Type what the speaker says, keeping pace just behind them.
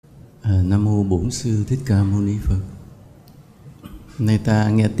Nam mô Bổn Sư Thích Ca Mâu Ni Phật. Hôm nay ta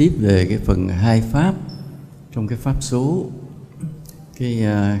nghe tiếp về cái phần hai pháp trong cái pháp số. Cái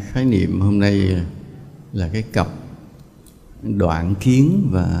khái niệm hôm nay là cái cặp đoạn kiến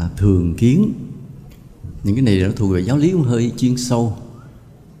và thường kiến. Những cái này nó thuộc về giáo lý cũng hơi chuyên sâu,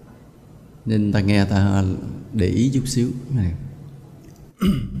 nên ta nghe ta để ý chút xíu này.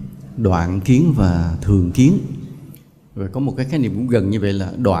 Đoạn kiến và thường kiến. Và có một cái khái niệm cũng gần như vậy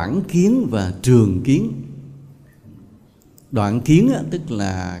là đoạn kiến và trường kiến. Đoạn kiến á, tức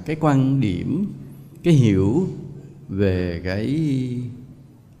là cái quan điểm, cái hiểu về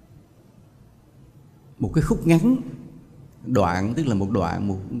một cái khúc ngắn. Đoạn tức là một đoạn,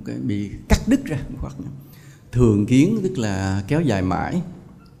 một cái bị cắt đứt ra. Thường kiến tức là kéo dài mãi.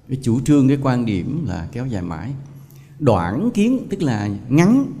 Cái chủ trương, cái quan điểm là kéo dài mãi. Đoạn kiến tức là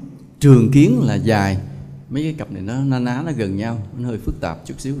ngắn, trường kiến là dài. Mấy cái cặp này nó ná nó gần nhau, nó hơi phức tạp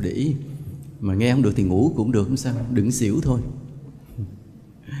chút xíu, để ý. Mà nghe không được thì ngủ cũng được, không sao, đừng xỉu thôi.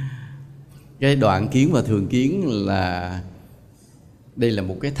 Cái đoạn kiến và thường kiến là đây là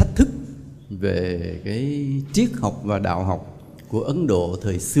một cái thách thức về cái triết học và đạo học của Ấn Độ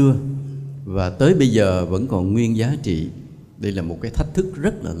thời xưa, và tới bây giờ vẫn còn nguyên giá trị. Đây là một cái thách thức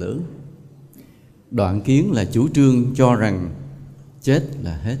rất là lớn. Đoạn kiến là chủ trương cho rằng chết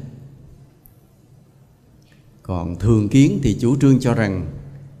là hết. Còn thường kiến thì chủ trương cho rằng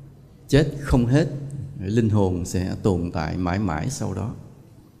chết không hết, linh hồn sẽ tồn tại mãi mãi sau đó.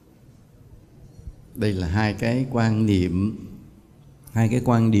 Đây là hai cái quan niệm, hai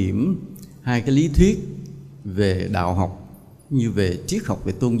cái lý thuyết về đạo học như về triết học,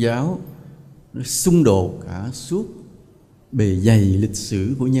 về tôn giáo. Nó xung đột cả suốt bề dày lịch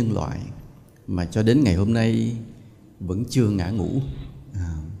sử của nhân loại, mà cho đến ngày hôm nay vẫn chưa ngã ngũ.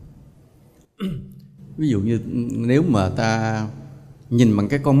 Ví dụ như nếu mà ta nhìn bằng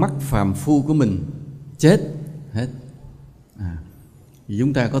cái con mắt phàm phu của mình, chết hết. Thì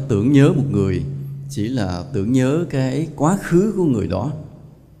chúng ta có tưởng nhớ một người, chỉ là tưởng nhớ cái quá khứ của người đó,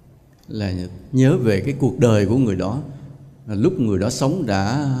 là nhớ về cái cuộc đời của người đó, là lúc người đó sống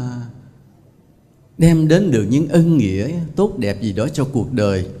đã đem đến được những ân nghĩa tốt đẹp gì đó cho cuộc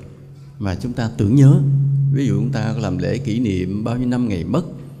đời mà chúng ta tưởng nhớ. Ví dụ chúng ta làm lễ kỷ niệm bao nhiêu năm ngày mất,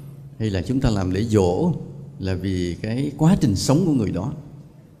 hay là chúng ta làm lễ giỗ, là vì cái quá trình sống của người đó.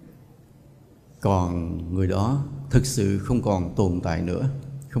 Còn người đó thực sự không còn tồn tại nữa,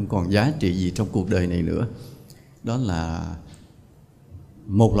 không còn giá trị gì trong cuộc đời này nữa. Đó là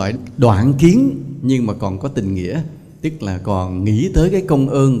một loại đoạn kiến, nhưng mà còn có tình nghĩa, tức là còn nghĩ tới cái công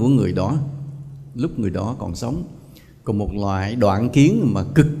ơn của người đó lúc người đó còn sống. Còn một loại đoạn kiến mà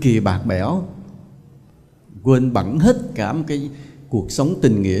cực kỳ bạc bẽo, quên bẵng hết cả một cái cuộc sống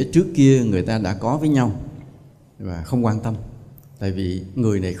tình nghĩa trước kia người ta đã có với nhau, và không quan tâm. Tại vì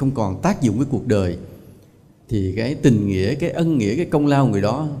người này không còn tác dụng với cuộc đời, thì cái tình nghĩa, cái ân nghĩa, cái công lao người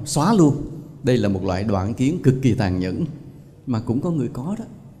đó xóa luôn. Đây là một loại đoạn kiến cực kỳ tàn nhẫn, mà cũng có người có đó.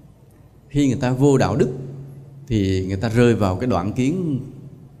 Khi người ta vô đạo đức thì người ta rơi vào cái đoạn kiến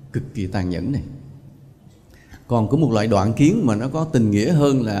cực kỳ tàn nhẫn này. Còn có một loại đoạn kiến mà nó có tình nghĩa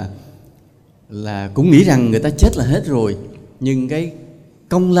hơn, là cũng nghĩ rằng người ta chết là hết rồi, nhưng cái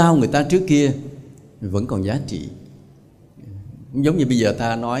công lao người ta trước kia vẫn còn giá trị. Giống như bây giờ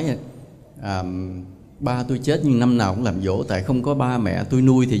ta nói ba tôi chết nhưng năm nào cũng làm dỗ, tại không có ba mẹ tôi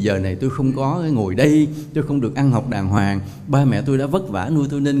nuôi thì giờ này tôi không có ngồi đây, tôi không được ăn học đàng hoàng. Ba mẹ tôi đã vất vả nuôi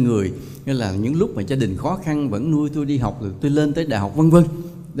tôi nên người, nghĩa là những lúc mà gia đình khó khăn vẫn nuôi tôi đi học, rồi tôi lên tới đại học vân vân.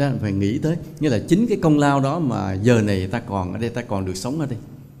 Đó là phải nghĩ tới, nghĩa là chính cái công lao đó mà giờ này ta còn ở đây, ta còn được sống ở đây.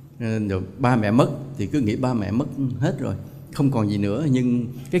 Rồi ba mẹ mất thì cứ nghĩ ba mẹ mất hết rồi, không còn gì nữa, nhưng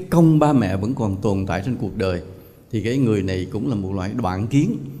cái công ba mẹ vẫn còn tồn tại trên cuộc đời. Thì cái người này cũng là một loại đoạn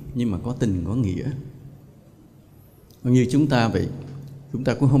kiến, nhưng mà có tình có nghĩa. Như chúng ta vậy, chúng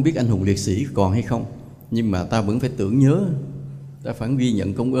ta cũng không biết anh hùng liệt sĩ còn hay không, nhưng mà ta vẫn phải tưởng nhớ, ta phải ghi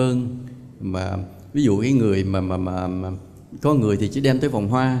nhận công ơn. Mà ví dụ cái người mà có người thì chỉ đem tới vòng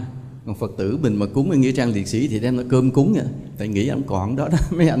hoa, còn Phật tử mình mà cúng nghĩa trang liệt sĩ thì đem tới cơm cúng nha. Tại nghĩ anh còn đó,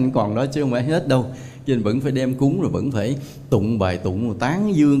 mấy anh còn đó chứ không phải hết đâu. Cho nên vẫn phải đem cúng, rồi vẫn phải tụng bài tụng,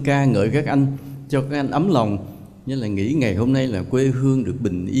 tán dương ca ngợi các anh, cho các anh ấm lòng. Như là nghĩ ngày hôm nay là quê hương được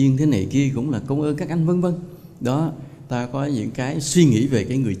bình yên thế này kia, cũng là công ơn các anh vân vân. Đó, ta có những cái suy nghĩ về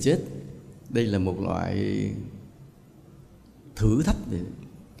cái người chết. Đây là một loại thử thách.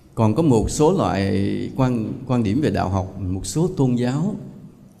 Còn có một số loại quan điểm về đạo học, một số tôn giáo,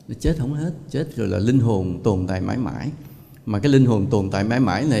 chết không hết, chết rồi là linh hồn tồn tại mãi mãi. Mà cái linh hồn tồn tại mãi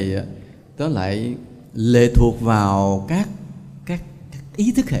mãi này nó lại lệ thuộc vào các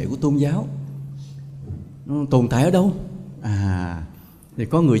ý thức hệ của tôn giáo. Nó tồn tại ở đâu? Thì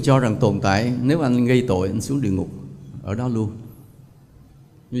có người cho rằng tồn tại, nếu anh gây tội anh xuống địa ngục ở đó luôn.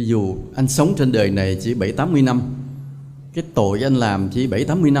 Ví dụ anh sống trên đời này chỉ 7-80 năm, cái tội anh làm chỉ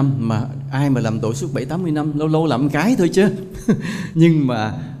 7-80 năm, mà ai mà làm tội suốt 7-80 năm, lâu lâu làm cái thôi chứ nhưng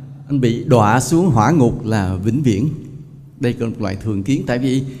mà anh bị đọa xuống hỏa ngục là vĩnh viễn. Đây là một loại thường kiến, tại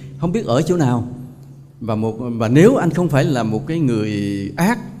vì không biết ở chỗ nào. Và nếu anh không phải là một cái người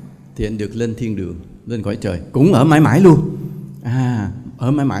ác thì anh được lên thiên đường, lên cõi trời, cũng ở mãi mãi luôn.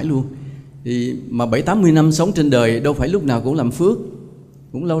 Ở mãi mãi luôn. Thì mà 7-80 năm sống trên đời đâu phải lúc nào cũng làm phước,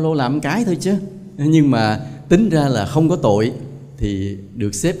 cũng lâu lâu làm cái thôi chứ. Nhưng mà tính ra là không có tội thì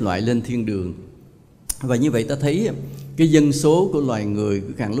được xếp loại lên thiên đường. Và như vậy ta thấy cái dân số của loài người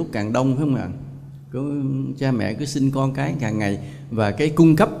cứ càng lúc càng đông, phải không ạ? Cha mẹ cứ sinh con cái càng ngày, và cái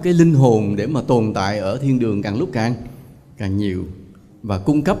cung cấp cái linh hồn để mà tồn tại ở thiên đường càng lúc càng nhiều, và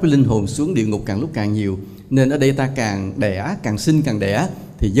cung cấp cái linh hồn xuống địa ngục càng lúc càng nhiều. Nên ở đây ta càng đẻ, càng sinh càng đẻ,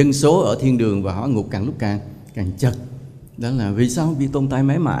 thì dân số ở thiên đường và hỏa ngục càng lúc càng chật. Đó là vì sao? Vì tồn tại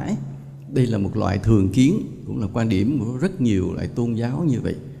mãi mãi. Đây là một loại thường kiến, cũng là quan điểm của rất nhiều loại tôn giáo như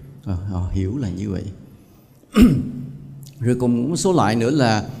vậy. Họ hiểu là như vậy. Rồi còn một số loại nữa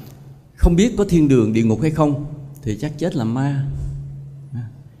là không biết có thiên đường địa ngục hay không thì chắc chết làm ma.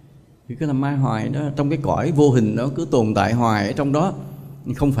 Thì cái làm ma hoài đó, trong cái cõi vô hình đó cứ tồn tại hoài ở trong đó,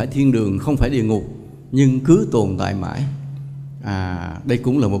 không phải thiên đường, không phải địa ngục, nhưng cứ tồn tại mãi. Đây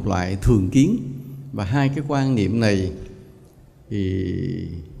cũng là một loại thường kiến. Và hai cái quan niệm này thì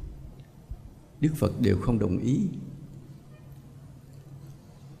Đức Phật đều không đồng ý.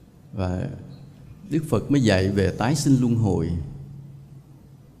 Và Đức Phật mới dạy về tái sinh luân hồi,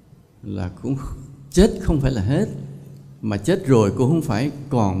 là cũng chết không phải là hết, mà chết rồi cũng không phải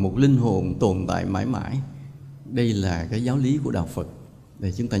còn một linh hồn tồn tại mãi mãi. Đây là cái giáo lý của Đạo Phật,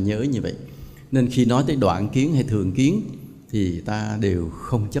 để chúng ta nhớ như vậy. Nên khi nói tới đoạn kiến hay thường kiến thì ta đều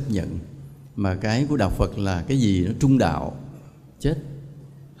không chấp nhận. Mà cái của Đạo Phật là cái gì nó trung đạo, chết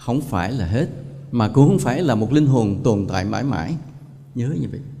không phải là hết, mà cũng không phải là một linh hồn tồn tại mãi mãi. Nhớ như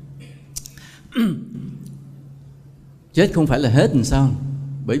vậy. Chết không phải là hết làm sao?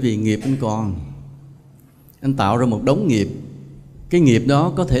 Bởi vì nghiệp anh còn. Anh tạo ra một đống nghiệp. Cái nghiệp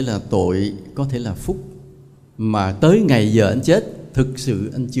đó có thể là tội, có thể là phúc. Mà tới ngày giờ anh chết, thực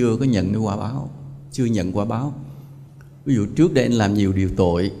sự anh chưa có nhận cái quả báo. Chưa nhận quả báo. Ví dụ trước đây anh làm nhiều điều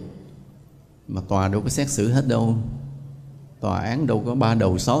tội, mà tòa đâu có xét xử hết đâu. Tòa án đâu có 3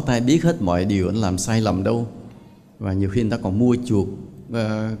 đầu 6 tay biết hết mọi điều anh làm sai lầm đâu. Và nhiều khi người ta còn mua chuộc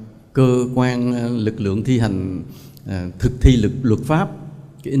cơ quan lực lượng thi hành, thực thi luật pháp,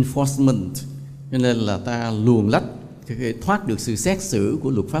 cái enforcement. Cho nên là ta luồn lách để thoát được sự xét xử của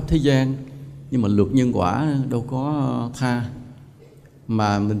luật pháp thế gian. Nhưng mà luật nhân quả đâu có tha.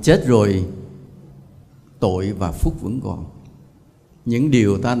 Mà mình chết rồi, tội và phúc vẫn còn. Những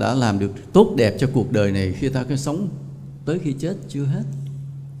điều ta đã làm được tốt đẹp cho cuộc đời này, khi ta cứ sống tới khi chết chưa hết.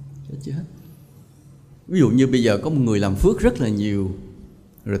 Chết chưa hết. Ví dụ như bây giờ có một người làm phước rất là nhiều,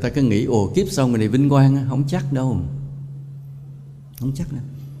 rồi ta cứ nghĩ kiếp sau người này vinh quang. Không chắc đâu. Không chắc đâu.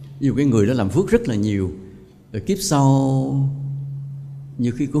 Ví dụ cái người đó làm phước rất là nhiều, rồi kiếp sau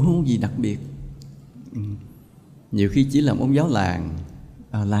nhiều khi cũng không có gì đặc biệt. Nhiều khi chỉ làm ông giáo làng.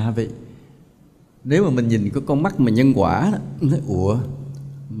 Là vậy. Nếu mà mình nhìn có con mắt mà nhân quả đó,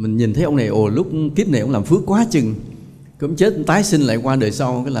 mình nhìn thấy ông này lúc kiếp này ông làm phước quá chừng, cũng chết tái sinh lại qua đời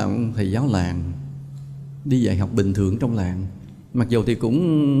sau cái làm thầy giáo làng, đi dạy học bình thường trong làng, mặc dù thì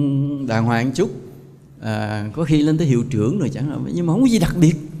cũng đàng hoàng chút, có khi lên tới hiệu trưởng rồi chẳng hạn, nhưng mà không có gì đặc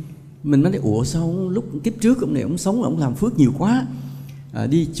biệt. Mình nói sao lúc kiếp trước ông này ông sống ông làm phước nhiều quá,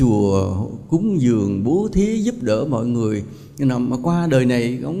 đi chùa cúng dường bố thí giúp đỡ mọi người, nhưng mà qua đời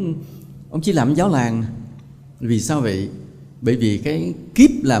này ông chỉ làm giáo làng. Vì sao vậy? Bởi vì cái kiếp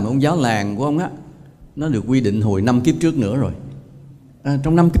làm ông giáo làng của ông á, nó được quy định hồi 5 kiếp trước nữa rồi.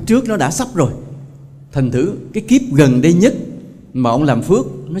 Trong 5 kiếp trước nó đã sắp rồi. Thành thử cái kiếp gần đây nhất mà ông làm phước,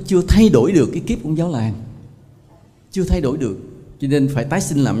 nó chưa thay đổi được cái kiếp ông giáo làng, chưa thay đổi được. Cho nên phải tái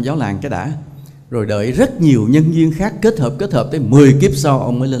sinh làm giáo làng cái đã, rồi đợi rất nhiều nhân duyên khác kết hợp tới 10 kiếp sau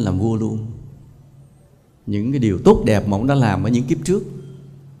ông mới lên làm vua luôn. Những cái điều tốt đẹp mà ông đã làm ở những kiếp trước,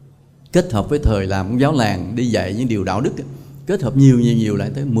 kết hợp với thời làm ông giáo làng đi dạy những điều đạo đức, kết hợp nhiều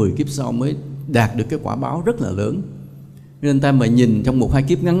lại tới 10 kiếp sau mới đạt được cái quả báo rất là lớn. Nên ta mà nhìn trong 1-2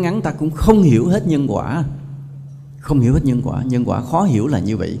 kiếp ngắn ta cũng không hiểu hết nhân quả. Không hiểu hết nhân quả. Nhân quả khó hiểu là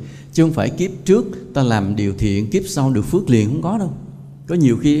như vậy. Chứ không phải kiếp trước ta làm điều thiện, kiếp sau được phước liền, không có đâu. Có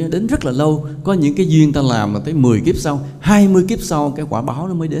nhiều khi đến rất là lâu. Có những cái duyên ta làm mà tới 10 kiếp sau, 20 kiếp sau cái quả báo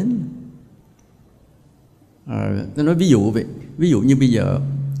nó mới đến. Tôi nói ví dụ vậy. Ví dụ như bây giờ,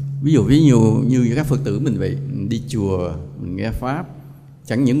 ví dụ như các Phật tử mình vậy, mình đi chùa, mình nghe Pháp,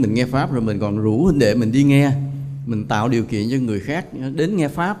 Chẳng những mình nghe Pháp rồi mình còn rủ huynh đệ mình đi nghe. Mình tạo điều kiện cho người khác đến nghe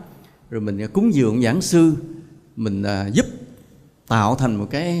Pháp. Rồi mình cúng dường giảng sư. Mình giúp tạo thành một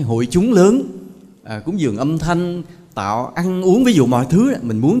cái hội chúng lớn, cúng dường âm thanh, tạo ăn uống, ví dụ mọi thứ.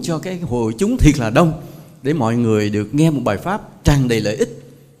 Mình muốn cho cái hội chúng thiệt là đông, để mọi người được nghe một bài Pháp tràn đầy lợi ích.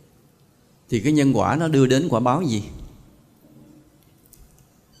 Thì cái nhân quả nó đưa đến quả báo gì?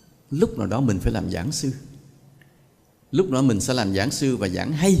 Lúc nào đó mình phải làm giảng sư. Lúc đó mình sẽ làm giảng sư và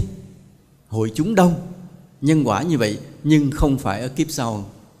giảng hay, hội chúng đông, nhân quả như vậy. Nhưng không phải ở kiếp sau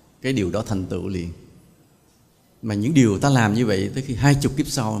cái điều đó thành tựu liền, mà những điều ta làm như vậy tới khi 20 kiếp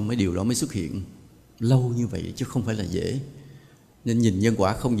sau mới điều đó mới xuất hiện. Lâu như vậy chứ không phải là dễ. Nên nhìn nhân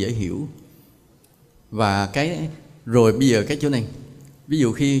quả không dễ hiểu. Và rồi bây giờ cái chỗ này, ví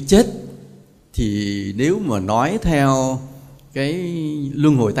dụ khi chết thì nếu mà nói theo cái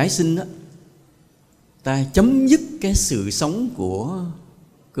luân hồi tái sinh đó, ta chấm dứt cái sự sống của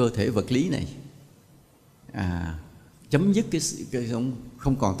cơ thể vật lý này, chấm dứt cái sống,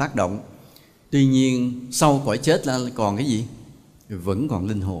 không còn tác động. Tuy nhiên sau cõi chết là còn cái gì? Vẫn còn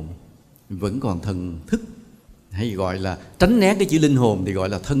linh hồn, vẫn còn thần thức, hay gọi là tránh né cái chữ linh hồn thì gọi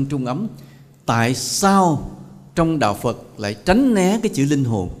là thân trung ấm. Tại sao trong đạo Phật lại tránh né cái chữ linh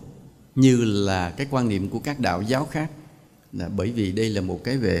hồn như là cái quan niệm của các đạo giáo khác? Là bởi vì đây là một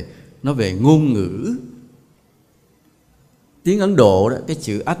cái nó về ngôn ngữ. Tiếng Ấn Độ đó, cái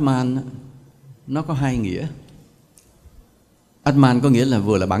chữ Atman đó, nó có hai nghĩa. Atman có nghĩa là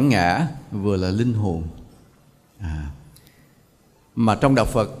vừa là bản ngã, vừa là linh hồn. Mà trong đạo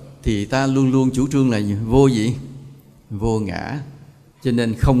Phật thì ta luôn luôn chủ trương là vô gì? Vô ngã. Cho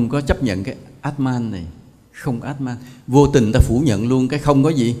nên không có chấp nhận cái Atman này. Không Atman. Vô tình ta phủ nhận luôn cái không có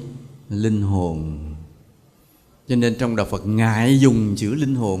gì? Linh hồn. Cho nên trong đạo Phật ngại dùng chữ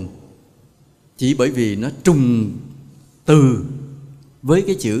linh hồn, chỉ bởi vì nó trùng từ với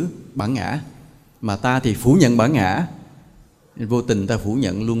cái chữ bản ngã. Mà ta thì phủ nhận bản ngã, vô tình ta phủ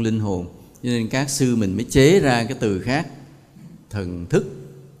nhận luôn linh hồn. Cho nên các sư mình mới chế ra cái từ khác. Thần thức,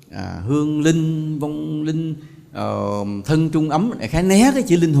 hương linh, vong linh, thân trung ấm. Khá né cái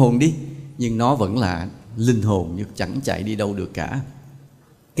chữ linh hồn đi, nhưng nó vẫn là linh hồn, nhưng chẳng chạy đi đâu được cả.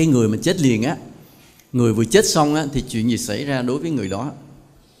 Cái người mà chết liền á, người vừa chết xong á, thì chuyện gì xảy ra đối với người đó?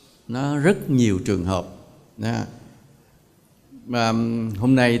 Nó rất nhiều trường hợp đó. Mà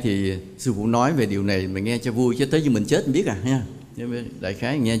hôm nay thì sư phụ nói về điều này mình nghe cho vui, chứ tới khi mình chết mình biết ha. Đại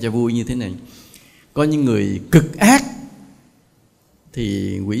khái nghe cho vui như thế này. Có những người cực ác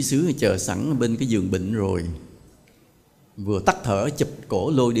thì quỷ sứ chờ sẵn bên cái giường bệnh rồi, vừa tắt thở chụp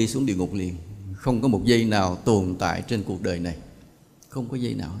cổ lôi đi xuống địa ngục liền. Không có một giây nào tồn tại trên cuộc đời này, không có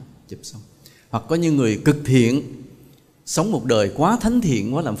giây nào hết, chụp xong. Hoặc có những người cực thiện, sống một đời quá thánh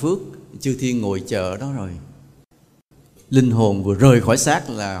thiện, quá làm phước, chư thiên ngồi chờ đó rồi. Linh hồn vừa rời khỏi xác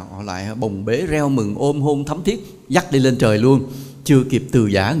là họ lại bồng bế reo mừng, ôm hôn thấm thiết, dắt đi lên trời luôn. Chưa kịp từ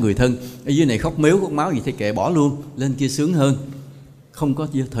giã người thân, ở dưới này khóc mếu khóc máu gì thì kệ, bỏ luôn, lên kia sướng hơn. Không có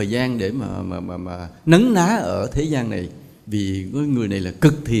thời gian để mà nấn ná ở thế gian này. Vì người này là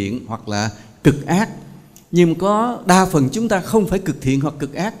cực thiện hoặc là cực ác. Nhưng có đa phần chúng ta không phải cực thiện hoặc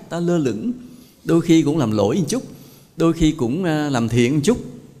cực ác, ta lơ lửng. Đôi khi cũng làm lỗi một chút, đôi khi cũng làm thiện một chút,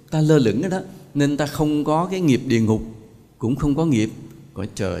 ta lơ lửng đó. Nên ta không có cái nghiệp địa ngục, cũng không có nghiệp cõi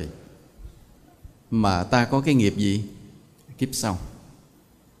trời, mà ta có cái nghiệp gì? Kiếp sau.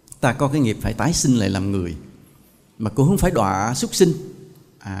 Ta có cái nghiệp phải tái sinh lại làm người, mà cũng không phải đọa súc sinh.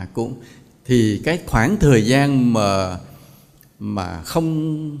 Thì cái khoảng thời gian mà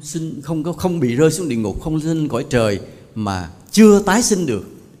không bị rơi xuống địa ngục, không lên cõi trời, mà chưa tái sinh được.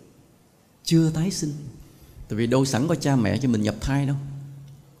 Chưa tái sinh. Tại vì đâu sẵn có cha mẹ cho mình nhập thai đâu.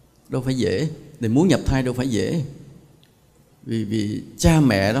 Đâu phải dễ. Để muốn nhập thai đâu phải dễ. Vì cha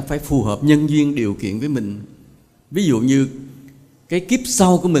mẹ nó phải phù hợp nhân duyên điều kiện với mình. Ví dụ như cái kiếp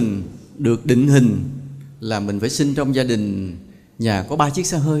sau của mình được định hình là mình phải sinh trong gia đình nhà có 3 chiếc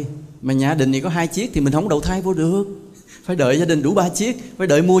xe hơi, mà nhà đình này có 2 chiếc thì mình không đầu thai vô được. Phải đợi gia đình đủ 3 chiếc, phải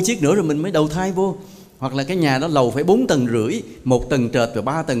đợi mua chiếc nữa rồi mình mới đầu thai vô. Hoặc là cái nhà đó lầu phải 4 tầng rưỡi, 1 tầng trệt rồi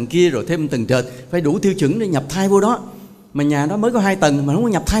 3 tầng kia rồi thêm tầng trệt, phải đủ tiêu chuẩn để nhập thai vô đó. Mà nhà đó mới có 2 tầng mà không có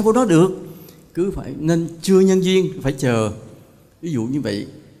nhập thai vô đó được. Cứ phải, nên chưa nhân duyên phải chờ. Ví dụ như vậy.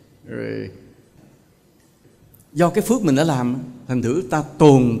 Rồi do cái phước mình đã làm, thành thử ta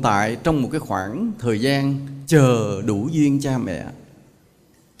tồn tại trong một cái khoảng thời gian chờ đủ duyên cha mẹ.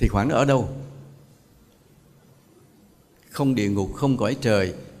 Thì khoảng đó ở đâu? Không địa ngục, không cõi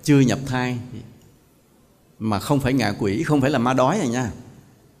trời, chưa nhập thai. Mà không phải ngạ quỷ, không phải là ma đói này nha.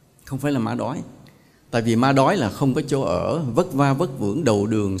 Không phải là ma đói. Tại vì ma đói là không có chỗ ở, vất va vất vưởng đầu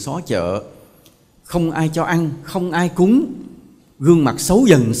đường xó chợ, không ai cho ăn, không ai cúng. gương mặt xấu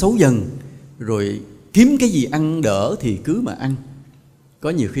dần, rồi kiếm cái gì ăn đỡ thì cứ mà ăn. Có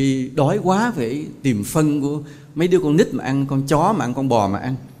nhiều khi đói quá phải tìm phân của mấy đứa con nít mà ăn, con chó mà ăn, con bò mà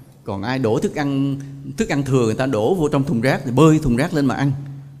ăn. Còn ai đổ thức ăn thừa người ta đổ vô trong thùng rác thì bơi thùng rác lên mà ăn.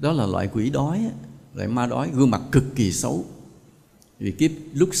 Đó là loại quỷ đói, loại ma đói, gương mặt cực kỳ xấu. Vì kiếp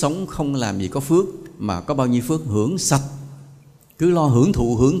lúc sống không làm gì có phước, mà có bao nhiêu phước hưởng sạch, cứ lo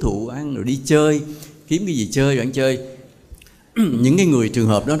hưởng thụ ăn rồi đi chơi, kiếm cái gì chơi rồi ăn chơi. Những cái người trường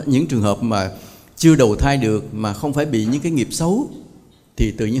hợp đó, những trường hợp mà chưa đầu thai được mà không phải bị những cái nghiệp xấu,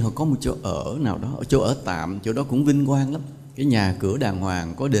 thì tự nhiên họ có một chỗ ở nào đó, chỗ ở tạm, chỗ đó cũng vinh quang lắm. Cái nhà cửa đàng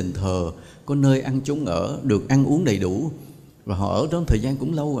hoàng, có đền thờ, có nơi ăn chốn ở, được ăn uống đầy đủ. Và họ ở đó thời gian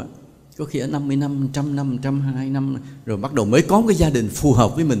cũng lâu ạ. Có khi ở 50 năm, 100 năm, 120 năm, rồi bắt đầu mới có cái gia đình phù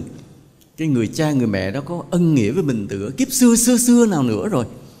hợp với mình. Cái người cha, người mẹ đó có ân nghĩa với mình từ kiếp xưa nào nữa rồi.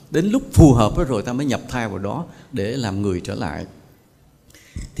 Đến lúc phù hợp đó rồi ta mới nhập thai vào đó để làm người trở lại.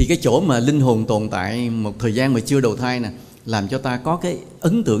 Thì cái chỗ mà linh hồn tồn tại một thời gian mà chưa đầu thai nè, làm cho ta có cái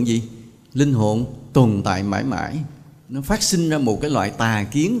ấn tượng gì? Linh hồn tồn tại mãi mãi. Nó phát sinh ra một cái loại tà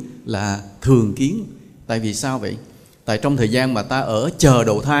kiến là thường kiến. Tại vì sao vậy? Tại trong thời gian mà ta ở chờ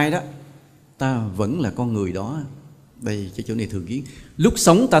đầu thai đó, ta vẫn là con người đó. Đây, cái chỗ này thường kiến. Lúc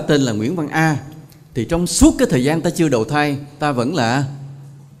sống ta tên là Nguyễn Văn A, thì trong suốt cái thời gian ta chưa đầu thai, ta vẫn là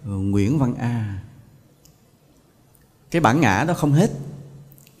Nguyễn Văn A. Cái bản ngã đó không hết.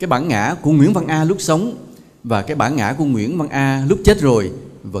 Cái bản ngã của Nguyễn Văn A lúc sống và cái bản ngã của Nguyễn Văn A lúc chết rồi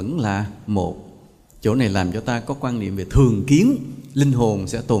vẫn là một. Chỗ này làm cho ta có quan niệm về thường kiến, linh hồn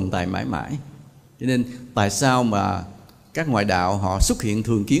sẽ tồn tại mãi mãi. Cho nên tại sao mà các ngoại đạo họ xuất hiện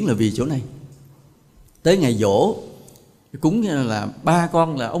thường kiến là vì chỗ này. Tới ngày giỗ cúng là ba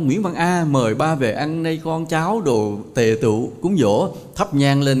con là ông Nguyễn Văn A, mời ba về ăn đây con cháu đồ tề tựu cúng giỗ, thắp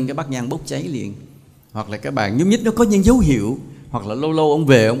nhang lên cái bát nhang bốc cháy liền. Hoặc là cái bàn nhúc nhích nó có những dấu hiệu. Hoặc là lâu lâu ông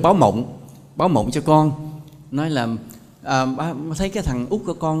về ông báo mộng cho con, nói là ba thấy cái thằng út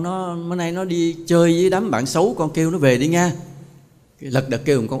của con nó bữa nay nó đi chơi với đám bạn xấu, con kêu nó về đi nha. Lật đật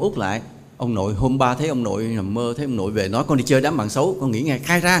kêu con út lại. Ông nội hôm ba thấy ông nội nằm mơ thấy ông nội về nói con đi chơi đám bạn xấu, con nghĩ ngay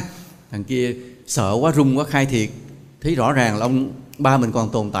khai ra. Thằng kia sợ quá, run quá, khai thiệt. Thấy rõ ràng là ông ba mình còn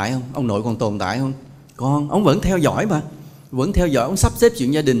tồn tại không, ông nội còn tồn tại không. Ông vẫn theo dõi mà, vẫn theo dõi, ông sắp xếp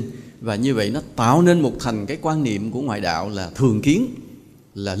chuyện gia đình. Và như vậy nó tạo nên một thành cái quan niệm của ngoại đạo là thường kiến,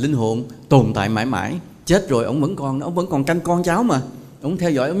 là linh hồn tồn tại mãi mãi. Chết rồi ông vẫn còn canh con cháu mà, ông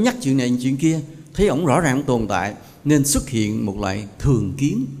theo dõi, ông nhắc chuyện này chuyện kia, thấy ông rõ ràng ông tồn tại, nên xuất hiện một loại thường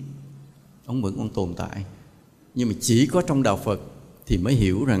kiến. Ông vẫn còn tồn tại. Nhưng mà chỉ có trong đạo Phật thì mới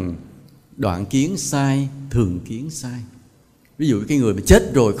hiểu rằng đoạn kiến sai, thường kiến sai. Ví dụ cái người mà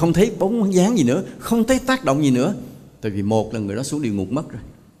chết rồi không thấy bóng dáng gì nữa, không thấy tác động gì nữa, tại vì một là người đó xuống địa ngục mất rồi,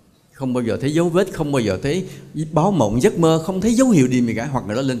 không bao giờ thấy dấu vết, không bao giờ thấy báo mộng giấc mơ, không thấy dấu hiệu gì cả, hoặc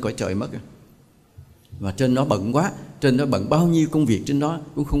người đó lên cõi trời mất rồi. Và trên đó bận quá, trên đó bận bao nhiêu công việc trên đó,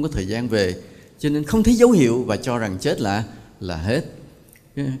 cũng không có thời gian về, cho nên không thấy dấu hiệu và cho rằng chết là hết.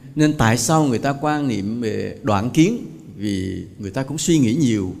 Nên tại sao người ta quan niệm về đoạn kiến? Vì người ta cũng suy nghĩ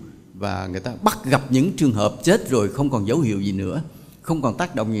nhiều và người ta bắt gặp những trường hợp chết rồi không còn dấu hiệu gì nữa, không còn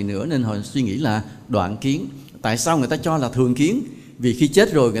tác động gì nữa, nên họ suy nghĩ là đoạn kiến. Tại sao người ta cho là thường kiến? Vì khi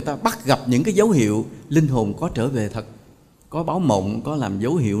chết rồi người ta bắt gặp những cái dấu hiệu linh hồn có trở về thật, có báo mộng, có làm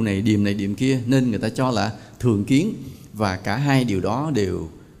dấu hiệu này điềm kia, nên người ta cho là thường kiến. Và cả hai điều đó đều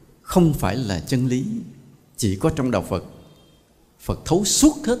không phải là chân lý. Chỉ có trong đạo Phật, Phật thấu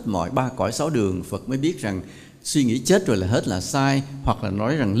suốt hết mọi ba cõi sáu đường, Phật mới biết rằng suy nghĩ chết rồi là hết là sai, hoặc là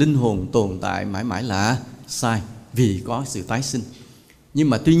nói rằng linh hồn tồn tại mãi mãi là sai, vì có sự tái sinh. Nhưng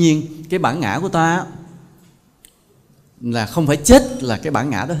mà tuy nhiên cái bản ngã của ta là không phải chết là cái bản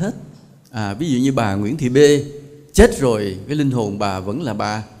ngã đó hết. Ví dụ như bà Nguyễn Thị B chết rồi, cái linh hồn bà vẫn là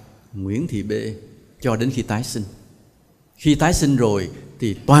bà Nguyễn Thị B cho đến khi tái sinh. Khi tái sinh rồi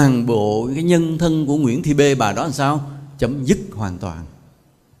thì toàn bộ cái nhân thân của Nguyễn Thị B bà đó làm sao? Chấm dứt hoàn toàn.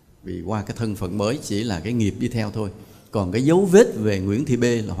 Vì qua cái thân phận mới chỉ là cái nghiệp đi theo thôi. Còn cái dấu vết về Nguyễn Thị B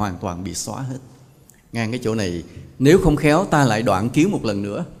là hoàn toàn bị xóa hết. Ngang cái chỗ này, nếu không khéo ta lại đoạn kiến một lần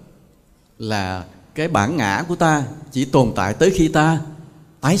nữa, là cái bản ngã của ta chỉ tồn tại tới khi ta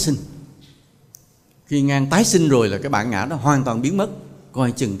tái sinh. Khi ngang tái sinh rồi là cái bản ngã đó hoàn toàn biến mất.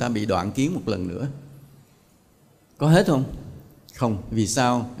 Coi chừng ta bị đoạn kiến một lần nữa. Có hết không? Không. Vì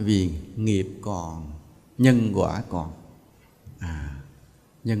sao? Vì nghiệp còn, nhân quả còn.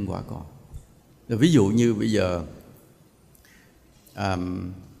 Nhân quả còn. Ví dụ như bây giờ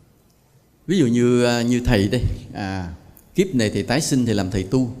ví dụ như thầy đây, kiếp này thì tái sinh thì làm thầy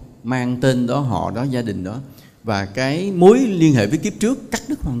tu, mang tên đó, họ đó, gia đình đó, và cái mối liên hệ với kiếp trước cắt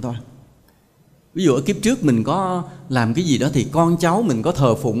đứt hoàn toàn. Ví dụ ở kiếp trước mình có làm cái gì đó thì con cháu mình có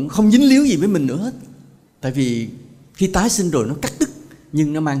thờ phụng, không dính líu gì với mình nữa hết. Tại vì khi tái sinh rồi nó cắt đứt,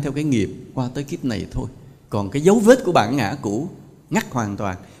 nhưng nó mang theo cái nghiệp qua tới kiếp này thôi. Còn cái dấu vết của bản ngã cũ ngắt hoàn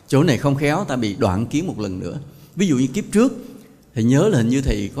toàn. Chỗ này không khéo ta bị đoạn kiến một lần nữa. Ví dụ như kiếp trước thầy nhớ là hình như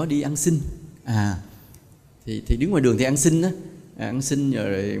thầy có đi ăn xin. Thì đứng ngoài đường thì ăn xin á, ăn xin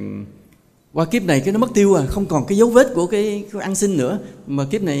rồi qua kiếp này cái nó mất tiêu không còn cái dấu vết của cái ăn xin nữa. Mà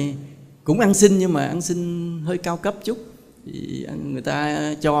kiếp này cũng ăn xin, nhưng mà ăn xin hơi cao cấp chút, thì người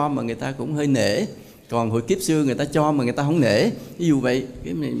ta cho mà người ta cũng hơi nể. Còn hồi kiếp xưa người ta cho mà người ta không nể. Ví dụ vậy,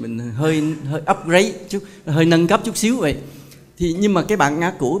 cái này mình hơi upgrade chút, hơi nâng cấp chút xíu vậy. Thì nhưng mà cái bản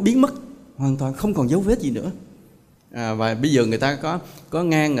ngã cũ biến mất hoàn toàn, không còn dấu vết gì nữa. Và bây giờ người ta có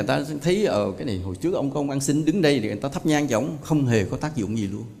ngang, người ta thấy cái này hồi trước ông ăn xin đứng đây thì người ta thắp nhang cho ông, không hề có tác dụng gì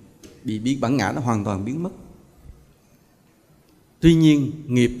luôn. Bị bản ngã nó hoàn toàn biến mất. Tuy nhiên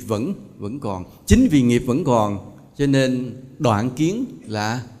nghiệp vẫn còn. Chính vì nghiệp vẫn còn cho nên đoạn kiến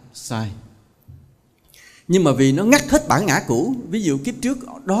là sai. Nhưng mà vì nó ngắt hết bản ngã cũ. Ví dụ kiếp trước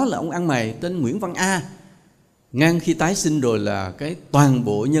đó là ông ăn mày tên Nguyễn Văn A, ngang khi tái sinh rồi là cái toàn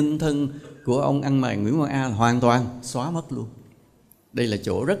bộ nhân thân của ông ăn mày Nguyễn Văn A hoàn toàn xóa mất luôn. Đây là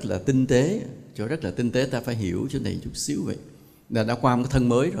chỗ rất là tinh tế. Chỗ rất là tinh tế, ta phải hiểu chỗ này chút xíu vậy. Đã qua một cái thân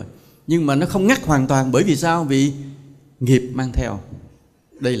mới rồi. Nhưng mà nó không ngắt hoàn toàn. Bởi vì sao? Vì nghiệp mang theo.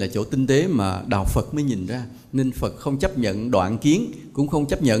 Đây là chỗ tinh tế mà đạo Phật mới nhìn ra. Nên Phật không chấp nhận đoạn kiến, cũng không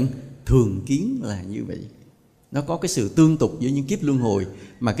chấp nhận thường kiến là như vậy. Nó có cái sự tương tục giữa những kiếp luân hồi.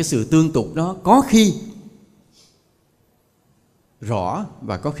 Mà cái sự tương tục đó có khi rõ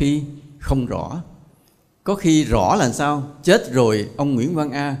và có khi không rõ. Có khi rõ là sao? Chết rồi ông Nguyễn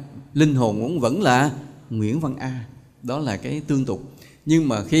Văn A, linh hồn cũng vẫn là Nguyễn Văn A. Đó là cái tương tục. Nhưng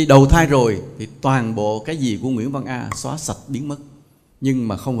mà khi đầu thai rồi thì toàn bộ cái gì của Nguyễn Văn A xóa sạch biến mất. Nhưng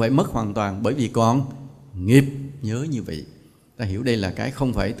mà không phải mất hoàn toàn, bởi vì còn nghiệp nhớ như vậy. Ta hiểu đây là cái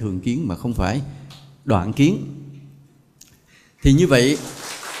không phải thường kiến mà không phải đoạn kiến. Thì như vậy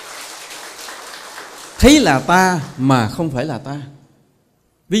thấy là ta mà không phải là ta.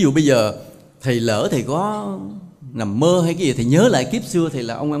 Ví dụ bây giờ thầy lỡ thầy có nằm mơ hay cái gì, thầy nhớ lại kiếp xưa thầy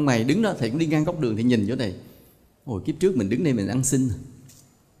là ông ăn mày đứng đó, thầy cũng đi ngang góc đường, thầy nhìn chỗ này, hồi kiếp trước mình đứng đây mình ăn xin.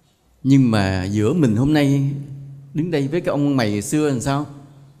 Nhưng mà giữa mình hôm nay đứng đây với cái ông ăn mày ngày xưa làm sao?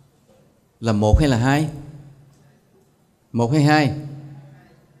 Là một hay là hai? Một hay hai?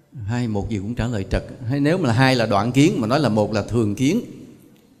 Hai, một gì cũng trả lời trật. Hay nếu mà là hai là đoạn kiến, mà nói là một là thường kiến,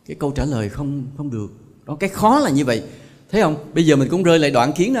 cái câu trả lời không được. Đó, cái khó là như vậy. Thấy không? Bây giờ mình cũng rơi lại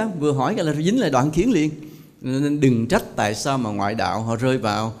đoạn kiến đó. Vừa hỏi cái là dính lại đoạn kiến liền. Nên đừng trách tại sao mà ngoại đạo họ rơi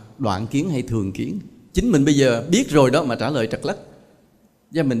vào đoạn kiến hay thường kiến. Chính mình bây giờ biết rồi đó mà trả lời trật lất.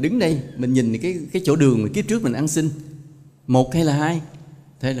 Và mình đứng đây, mình nhìn cái chỗ đường mà kiếp trước mình ăn xin, một hay là hai?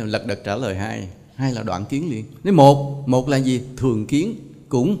 Thế là lật đật trả lời hai. Hai là đoạn kiến liền. Nếu một là gì? Thường kiến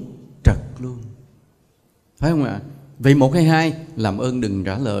cũng trật luôn. Phải không ạ? Vậy một hay hai? Làm ơn đừng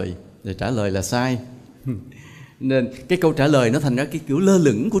trả lời. Để trả lời là sai. Nên cái câu trả lời nó thành ra cái kiểu lơ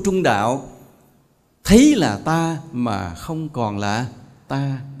lửng của trung đạo. Thấy là ta mà không còn là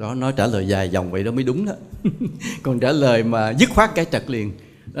ta. Đó, nói trả lời dài dòng vậy đó mới đúng đó. Còn trả lời mà dứt khoát cái trật liền.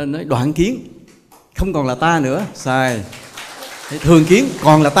 Nói đoạn kiến không còn là ta nữa, sai. Thường kiến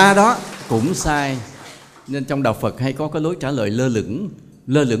còn là ta đó, cũng sai. Nên trong đạo Phật hay có cái lối trả lời lơ lửng.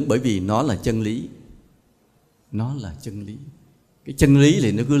 Lơ lửng bởi vì nó là chân lý. Nó là chân lý. Cái chân lý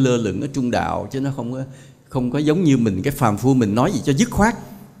thì nó cứ lơ lửng ở trung đạo, chứ nó không có giống như mình, cái phàm phu mình nói gì cho dứt khoát.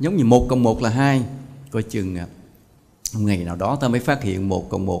 Giống như 1 cộng 1 là 2. Coi chừng ngày nào đó ta mới phát hiện 1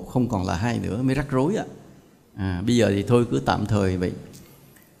 cộng 1 không còn là 2 nữa, mới rắc rối bây giờ thì thôi cứ tạm thời vậy.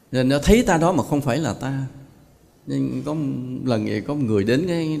 Nên nó thấy ta đó mà không phải là ta. Nhưng có một lần vậy, có một người đến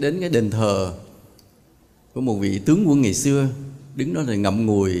cái đền thờ của một vị tướng quân ngày xưa, đứng đó rồi ngậm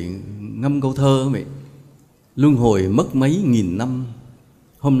ngùi ngâm câu thơ vậy. Luân hồi mất mấy nghìn năm,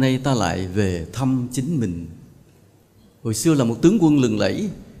 hôm nay ta lại về thăm chính mình. Hồi xưa là một tướng quân lừng lẫy,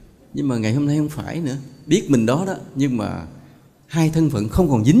 nhưng mà ngày hôm nay không phải nữa. Biết mình đó đó, nhưng mà hai thân phận không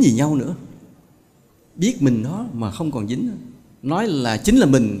còn dính gì nhau nữa. Biết mình đó mà không còn dính. Nói là chính là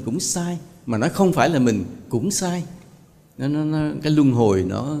mình cũng sai, mà nói không phải là mình cũng sai. Cái luân hồi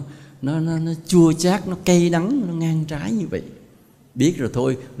nó chua chát, nó cay đắng, nó ngang trái như vậy. Biết rồi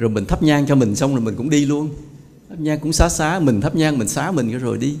thôi, rồi mình thắp nhang cho mình xong rồi mình cũng đi luôn. Thắp nhang cũng xá, mình thắp nhang mình xá mình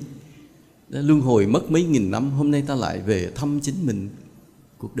rồi đi. Luân hồi mất mấy nghìn năm, hôm nay ta lại về thăm chính mình.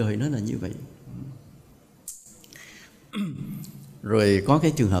 Cuộc đời nó là như vậy. Rồi có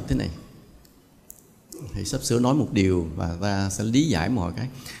cái trường hợp thế này, thầy sắp sửa nói một điều và ta sẽ lý giải mọi cái.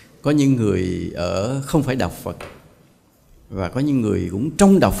 Có những người ở không phải đạo Phật, và có những người cũng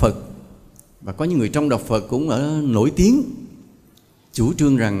trong đạo Phật, Và có những người trong đạo Phật cũng ở nổi tiếng chủ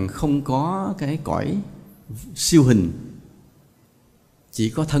trương rằng không có cái cõi siêu hình, chỉ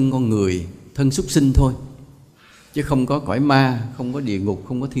có thân con người, thân súc sinh thôi, chứ không có cõi ma, không có địa ngục,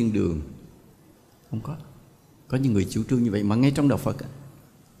 không có thiên đường. Không có. Có những người chủ trương như vậy mà ngay trong đạo Phật á,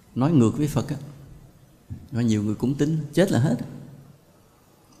 nói ngược với Phật á, và nhiều người cũng tin, chết là hết.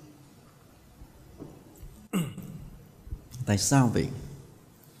 Tại sao vậy?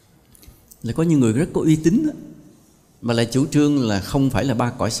 Là có những người rất có uy tín đó, mà lại chủ trương là không phải là 3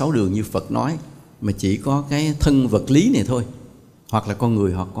 cõi 6 đường như Phật nói, mà chỉ có cái thân vật lý này thôi, hoặc là con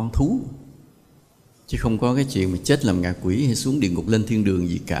người hoặc con thú, chứ không có cái chuyện mà chết làm ngạ quỷ hay xuống địa ngục lên thiên đường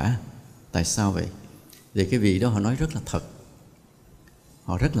gì cả. Tại sao vậy? Vì cái vị đó họ nói rất là thật,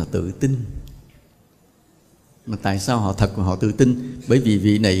 họ rất là tự tin. Mà tại sao họ thật và họ tự tin? Bởi vì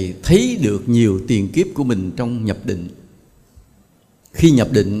vị này thấy được nhiều tiền kiếp của mình trong nhập định. Khi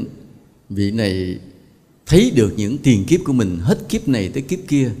nhập định, vị này thấy được những tiền kiếp của mình hết kiếp này tới kiếp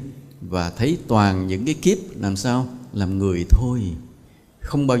kia, và thấy toàn những cái kiếp làm sao? Làm người thôi.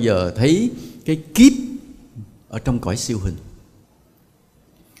 Không bao giờ thấy cái kiếp ở trong cõi siêu hình.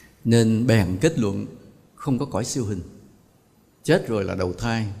 Nên bèn kết luận không có cõi siêu hình. Chết rồi là đầu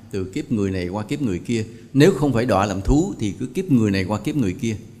thai, từ kiếp người này qua kiếp người kia. Nếu không phải đọa làm thú thì cứ kiếp người này qua kiếp người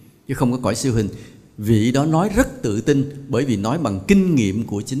kia, chứ không có cõi siêu hình. Vị đó nói rất tự tin, bởi vì nói bằng kinh nghiệm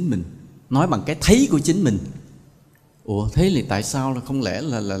của chính mình, nói bằng cái thấy của chính mình. Ủa thế thì tại sao là không lẽ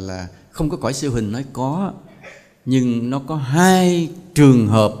là không có cõi siêu hình? Nói có, nhưng nó có 2 trường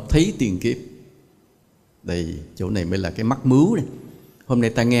hợp thấy tiền kiếp. Đây, chỗ này mới là cái mắc mứu đây. Hôm nay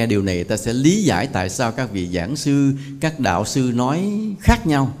ta nghe điều này, ta sẽ lý giải tại sao các vị giảng sư, các đạo sư nói khác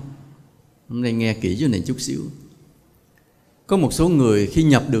nhau. Hôm nay nghe kỹ chỗ này chút xíu. Có một số người khi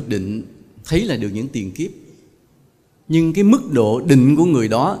nhập được định thấy là được những tiền kiếp, nhưng cái mức độ định của người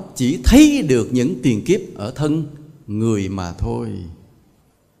đó chỉ thấy được những tiền kiếp ở thân người mà thôi.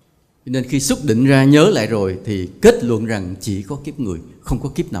 Nên khi xúc định ra nhớ lại rồi thì kết luận rằng chỉ có kiếp người, không có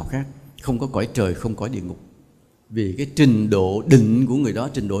kiếp nào khác, không có cõi trời, không có địa ngục. Vì cái trình độ định của người đó,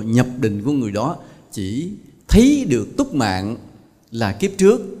 trình độ nhập định của người đó chỉ thấy được túc mạng là kiếp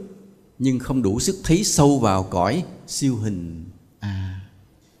trước, nhưng không đủ sức thấy sâu vào cõi siêu hình.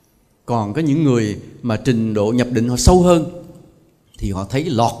 Còn có những người mà trình độ nhập định họ sâu hơn thì họ thấy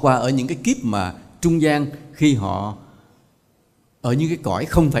lọt qua ở những cái kiếp mà trung gian, khi họ ở những cái cõi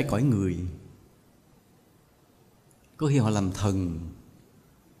không phải cõi người. Có khi họ làm thần,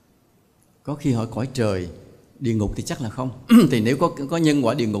 có khi họ cõi trời. Địa ngục thì chắc là không. Thì nếu có nhân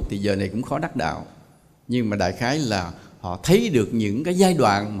quả địa ngục thì giờ này cũng khó đắc đạo. Nhưng mà đại khái là họ thấy được những cái giai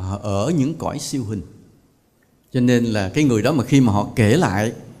đoạn mà họ ở những cõi siêu hình. Cho nên là cái người đó mà khi mà họ kể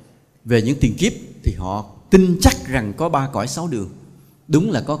lại về những tiền kiếp thì họ tin chắc rằng có 3 cõi 6 đường.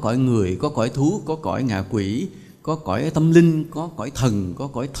 Đúng là có cõi người, có cõi thú, có cõi ngạ quỷ, có cõi tâm linh, có cõi thần, có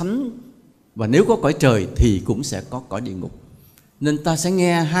cõi thánh. Và nếu có cõi trời thì cũng sẽ có cõi địa ngục. Nên ta sẽ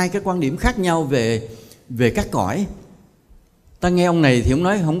nghe 2 cái quan điểm khác nhau về các cõi. Ta nghe ông này thì ông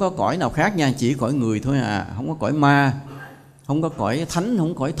nói không có cõi nào khác nha, chỉ cõi người thôi à, không có cõi ma, không có cõi thánh,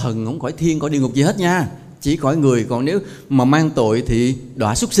 không có cõi thần, không có cõi thiên, cõi địa ngục gì hết nha, chỉ cõi người. Còn nếu mà mang tội thì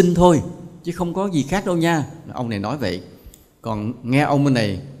đọa súc sinh thôi, chứ không có gì khác đâu nha. Ông này nói vậy. Còn nghe ông bên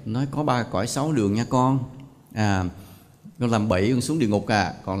này nói có 3 cõi 6 đường nha con. Con làm bậy con xuống địa ngục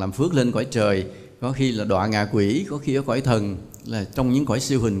à, còn làm phước lên cõi trời, có khi là đọa ngạ quỷ, có khi ở cõi thần, là trong những cõi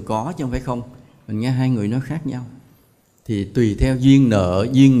siêu hình có chứ không phải không. Mình nghe 2 người nói khác nhau. Thì tùy theo duyên nợ,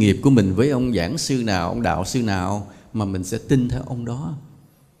 duyên nghiệp của mình với ông giảng sư nào, ông đạo sư nào mà mình sẽ tin theo ông đó.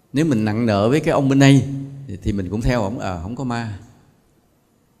 Nếu mình nặng nợ với cái ông bên đây thì mình cũng theo ông, không có ma.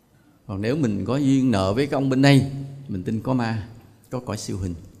 Còn nếu mình có duyên nợ với cái ông bên đây, mình tin có ma, có cõi siêu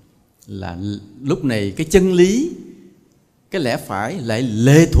hình. Là lúc này cái chân lý, cái lẽ phải lại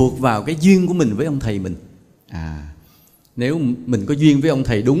lệ thuộc vào cái duyên của mình với ông thầy mình. Nếu mình có duyên với ông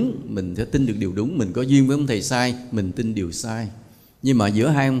thầy đúng, mình sẽ tin được điều đúng. Mình có duyên với ông thầy sai, mình tin điều sai. Nhưng mà giữa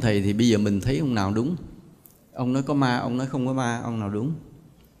 2 ông thầy thì bây giờ mình thấy ông nào đúng? Ông nói có ma, ông nói không có ma, ông nào đúng?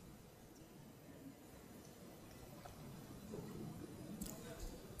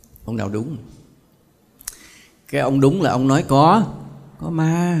 Ông nào đúng? Cái ông đúng là ông nói có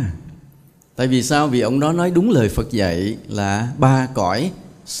ma. Tại vì sao? Vì ông đó nói đúng lời Phật dạy là 3 cõi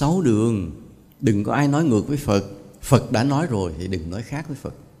 6 đường. Đừng có ai nói ngược với Phật. Phật đã nói rồi thì đừng nói khác với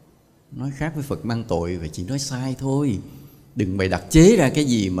Phật. Nói khác với Phật mang tội, và chỉ nói sai thôi. Đừng bày đặt chế ra cái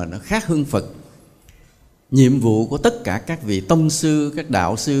gì mà nó khác hơn Phật. Nhiệm vụ của tất cả các vị tông sư, các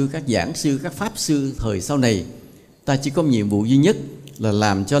đạo sư, các giảng sư, các pháp sư thời sau này, ta chỉ có nhiệm vụ duy nhất là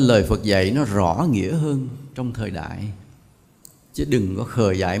làm cho lời Phật dạy nó rõ nghĩa hơn trong thời đại. chứ đừng có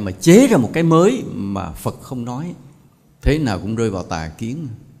khờ dại mà chế ra một cái mới mà Phật không nói, thế nào cũng rơi vào tà kiến.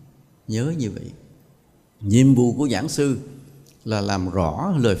 Nhớ như vậy. Nhiệm vụ của giảng sư là làm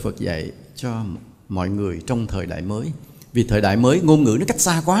rõ lời Phật dạy cho mọi người trong thời đại mới. Vì thời đại mới ngôn ngữ nó cách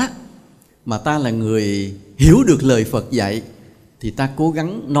xa quá, mà ta là người hiểu được lời Phật dạy thì ta cố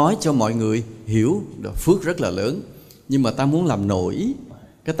gắng nói cho mọi người hiểu, phước rất là lớn. Nhưng mà ta muốn làm nổi,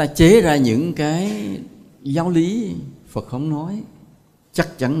 cái ta chế ra những cái giáo lý Phật không nói,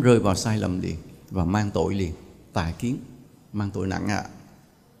 chắc chắn rơi vào sai lầm liền và mang tội liền. Tà kiến, mang tội nặng ạ.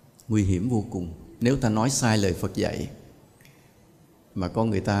 Nguy hiểm vô cùng nếu ta nói sai lời Phật dạy. Mà con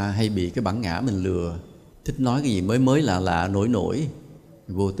người ta hay bị cái bản ngã mình lừa, thích nói cái gì mới lạ nổi,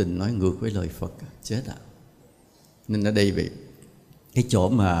 vô tình nói ngược với lời Phật, chết ạ. Nên ở đây vậy, cái chỗ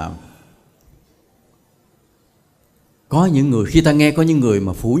mà có những người, khi ta nghe có những người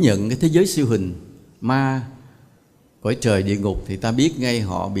mà phủ nhận cái thế giới siêu hình, ma, cõi trời địa ngục, thì ta biết ngay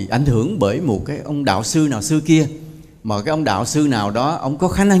họ bị ảnh hưởng bởi một cái ông đạo sư nào xưa kia. Mà cái ông đạo sư nào đó, ông có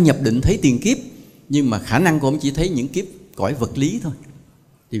khả năng nhập định thấy tiền kiếp, nhưng mà khả năng của ông chỉ thấy những kiếp cõi vật lý thôi,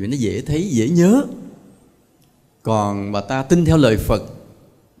 thì vì nó dễ thấy, dễ nhớ. Còn mà ta tin theo lời Phật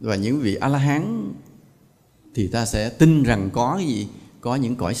và những vị A-la-hán thì ta sẽ tin rằng có cái gì? Có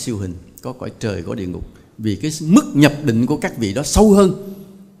những cõi siêu hình, có cõi trời, có địa ngục. Vì cái mức nhập định của các vị đó sâu hơn,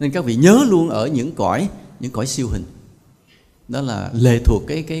 nên các vị nhớ luôn ở những cõi siêu hình. Đó là lệ thuộc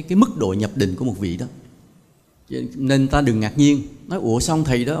cái mức độ nhập định của một vị đó. Nên ta đừng ngạc nhiên nói ủa xong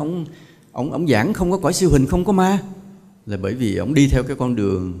thầy đó ông giảng không có cõi siêu hình, không có ma, là bởi vì ông đi theo cái con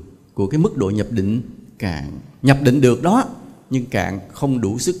đường của cái mức độ nhập định cạn. Nhập định được đó, nhưng cạn, không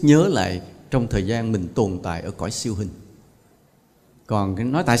đủ sức nhớ lại trong thời gian mình tồn tại ở cõi siêu hình.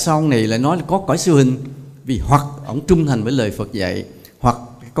 Còn nói tại sao ông này lại nói là có cõi siêu hình? Vì hoặc ông trung thành với lời Phật dạy, hoặc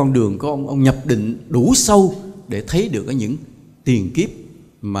cái con đường của ông nhập định đủ sâu để thấy được ở những tiền kiếp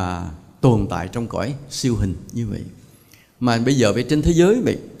mà tồn tại trong cõi siêu hình như vậy. Mà bây giờ về trên thế giới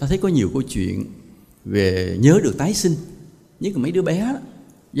vậy, ta thấy có nhiều câu chuyện về nhớ được tái sinh. Nhất là mấy đứa bé đó,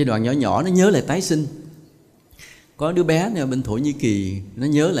 giai đoạn nhỏ nhỏ nó nhớ lại tái sinh. Có đứa bé này ở bên Thổ Nhĩ Kỳ, nó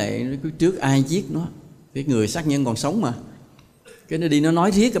nhớ lại trước ai giết nó, cái người sát nhân còn sống mà. Cái nó đi nó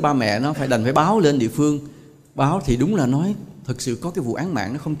nói riết cái ba mẹ nó phải đành phải báo lên địa phương. Báo thì đúng là nói thực sự có cái vụ án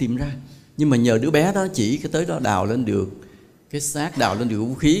mạng nó không tìm ra, nhưng mà nhờ đứa bé đó chỉ cái tới đó đào lên được cái xác, đào lên được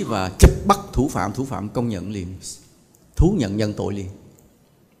vũ khí và chấp bắt thủ phạm công nhận liền, thú nhận tội liền.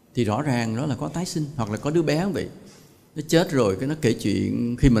 Thì rõ ràng đó là có tái sinh. Hoặc là có đứa bé vậy, nó chết rồi, cái nó kể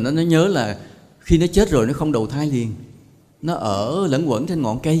chuyện khi mà nó nhớ là khi nó chết rồi nó không đầu thai liền, nó ở lẫn quẩn trên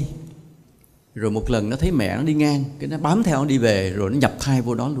ngọn cây. Rồi một lần nó thấy mẹ nó đi ngang, cái nó bám theo nó đi về, rồi nó nhập thai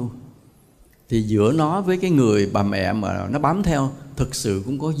vô đó luôn. Thì giữa nó với cái người bà mẹ mà nó bám theo thực sự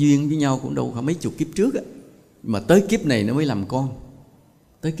cũng có duyên với nhau, cũng đâu phải mấy chục kiếp trước á, mà tới kiếp này nó mới làm con.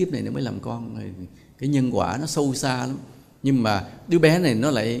 Tới kiếp này nó mới làm con. Cái nhân quả nó sâu xa lắm. Nhưng mà đứa bé này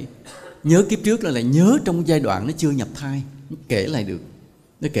nó lại nhớ kiếp trước, nó lại nhớ trong giai đoạn nó chưa nhập thai, nó kể lại được.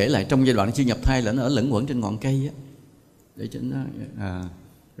 Nó kể lại trong giai đoạn nó chưa nhập thai là nó ở lẫn quẩn trên ngọn cây á, để cho nó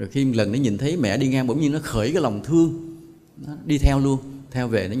rồi khi một lần nó nhìn thấy mẹ đi ngang, bỗng nhiên nó khởi cái lòng thương, nó đi theo luôn, theo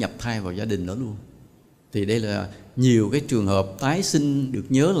về nó nhập thai vào gia đình đó luôn. Thì đây là nhiều cái trường hợp tái sinh được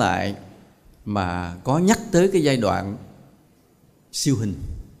nhớ lại mà có nhắc tới cái giai đoạn siêu hình.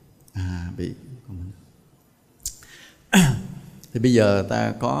 Thì bây giờ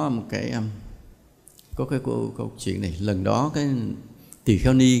ta có một cái câu chuyện này. Lần đó cái Tỳ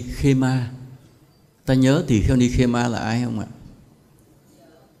Kheo Ni Khema, ta nhớ Tỳ Kheo Ni Khema là ai không ạ?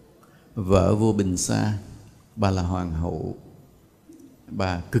 Vợ vua Bình Sa. Bà là hoàng hậu,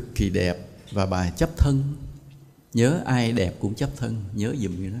 bà cực kỳ đẹp và bà chấp thân. Nhớ ai đẹp cũng chấp thân, nhớ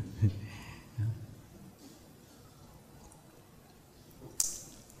giùm như đó.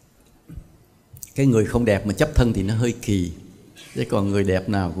 Cái người không đẹp mà chấp thân thì nó hơi kỳ, chứ còn người đẹp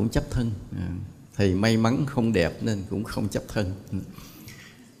nào cũng chấp thân. Thầy may mắn không đẹp nên cũng không chấp thân.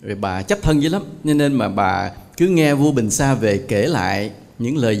 Rồi bà chấp thân dữ lắm, nên mà bà cứ nghe vua Bình Sa về kể lại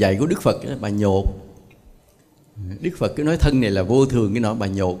những lời dạy của Đức Phật, bà nhột. Đức Phật cứ nói thân này là vô thường, cái nọ bà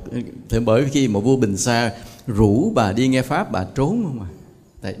nhột. Thế bởi khi mà vua Bình Sa rủ bà đi nghe pháp, bà trốn không à.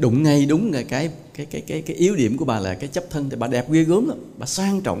 Tại đụng ngay đúng là cái yếu điểm của bà là cái chấp thân. Thì bà đẹp ghê gớm lắm, bà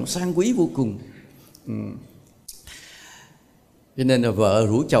sang trọng, sang quý vô cùng. Cho nên là vợ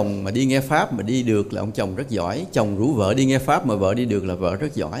rủ chồng mà đi nghe pháp mà đi được là ông chồng rất giỏi. Chồng rủ vợ đi nghe pháp mà vợ đi được là vợ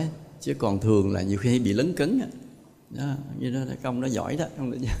rất giỏi. Chứ còn thường là nhiều khi bị lấn cấn đó, như đó là công nó giỏi đó,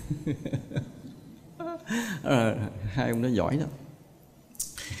 ông hai ông nó giỏi đó.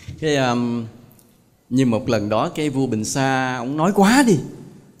 Cái nhưng một lần đó cái vua Bình Sa ông nói quá đi,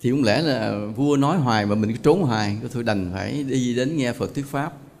 Thì không lẽ là vua nói hoài mà mình cứ trốn hoài, thôi đành phải đi đến nghe Phật thuyết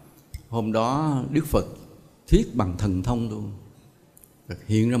pháp. Hôm đó Đức Phật thuyết bằng thần thông luôn. Phật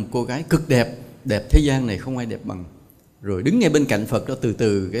hiện ra một cô gái cực đẹp, đẹp thế gian này không ai đẹp bằng. Rồi đứng ngay bên cạnh Phật đó, từ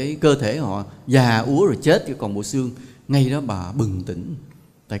từ cái cơ thể họ già úa rồi chết, chứ còn bộ xương. Ngay đó bà bừng tỉnh,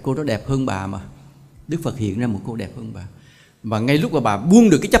 tại cô đó đẹp hơn bà mà. Đức Phật hiện ra một cô đẹp hơn bà. Và ngay lúc mà bà buông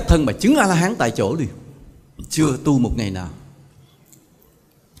được cái chấp thân, bà chứng A-la-hán tại chỗ liền. Chưa tu một ngày nào.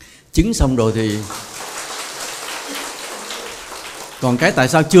 Chứng xong rồi thì còn cái tại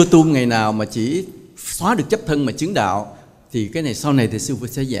sao chưa tu ngày nào mà chỉ xóa được chấp thân mà chứng đạo, thì cái này sau này thì sư phụ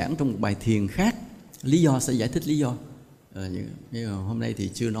sẽ giảng trong một bài thiền khác. Lý do sẽ giải thích lý do. Nhưng hôm nay thì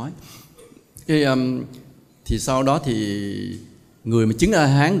chưa nói. Thì sau đó thì người mà chứng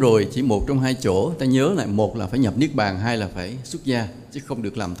A-la-hán rồi chỉ một trong hai chỗ. Ta nhớ lại, một là phải nhập Niết Bàn, hai là phải xuất gia, chứ không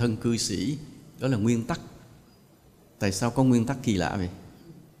được làm thân cư sĩ. Đó là nguyên tắc. Tại sao có nguyên tắc kỳ lạ vậy?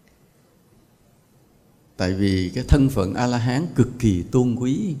 Tại vì cái thân phận A-la-hán cực kỳ tôn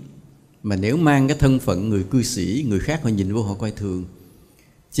quý. Mà nếu mang cái thân phận người cư sĩ, người khác họ nhìn vô họ coi thường.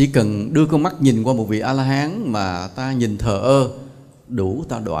 Chỉ cần đưa con mắt nhìn qua một vị A-la-hán mà ta nhìn thờ ơ, đủ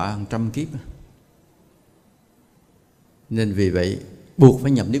ta đọa 100 kiếp. Nên vì vậy buộc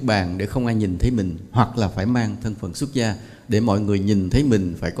phải nhập Niết Bàn để không ai nhìn thấy mình, hoặc là phải mang thân phận xuất gia để mọi người nhìn thấy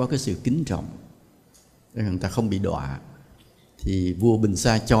mình phải có cái sự kính trọng, để người ta không bị đọa. Thì vua Bình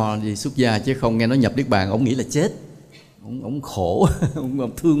Sa cho đi xuất gia, chứ không nghe nói nhập Niết Bàn ông nghĩ là chết. Ông khổ,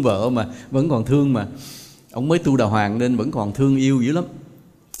 ông thương vợ mà, vẫn còn thương mà. Ông mới tu Đà Hoàng nên vẫn còn thương yêu dữ lắm.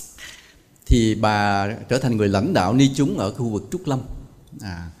 Thì bà trở thành người lãnh đạo ni chúng ở khu vực Trúc Lâm.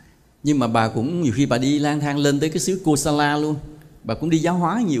 Nhưng mà bà cũng nhiều khi bà đi lang thang lên tới cái xứ Kosala luôn. Bà cũng đi giáo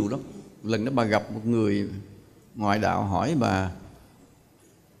hóa nhiều lắm. Lần đó bà gặp một người ngoại đạo hỏi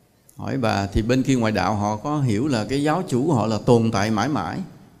bà thì bên kia ngoại đạo họ có hiểu là cái giáo chủ của họ là tồn tại mãi mãi.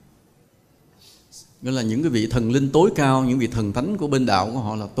 Nghĩa là những cái vị thần linh tối cao, những vị thần thánh của bên đạo của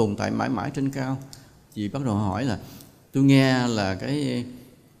họ là tồn tại mãi mãi trên cao. Thì bắt đầu hỏi là tôi nghe là cái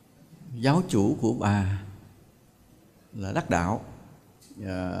giáo chủ của bà là đắc đạo,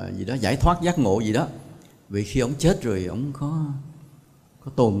 gì đó, giải thoát giác ngộ gì đó. Vì khi ông chết rồi ông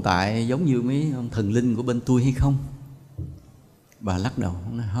có tồn tại giống như mấy ông thần linh của bên tôi hay không? Bà lắc đầu,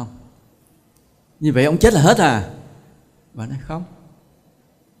 ông nói không. Như vậy ông chết là hết à? Bà nói không.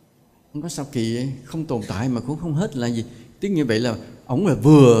 Ông nói sao kỳ vậy? Không tồn tại mà cũng không hết là gì? Tức như vậy là ông là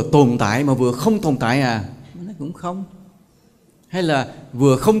vừa tồn tại mà vừa không tồn tại à? Bà nói cũng không. Hay là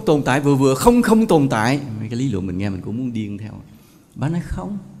vừa không tồn tại vừa không tồn tại? Mấy cái lý luận mình nghe mình cũng muốn điên theo. Bà nói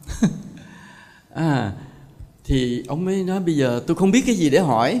không. Thì ông mới nói bây giờ tôi không biết cái gì để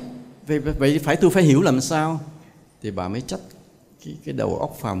hỏi, vậy tôi phải hiểu làm sao? Thì bà mới trách cái đầu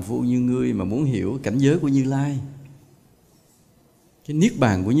óc phàm phu như ngươi mà muốn hiểu cảnh giới của Như Lai. Cái niết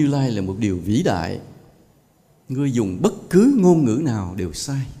bàn của Như Lai là một điều vĩ đại. Ngươi dùng bất cứ ngôn ngữ nào đều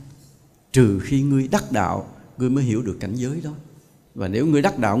sai, trừ khi ngươi đắc đạo, ngươi mới hiểu được cảnh giới đó. Và nếu ngươi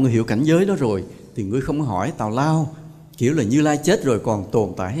đắc đạo, ngươi hiểu cảnh giới đó rồi, thì ngươi không hỏi tào lao kiểu là Như Lai chết rồi còn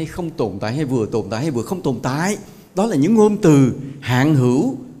tồn tại hay không tồn tại, hay vừa tồn tại hay vừa không tồn tại. Đó là những ngôn từ hạn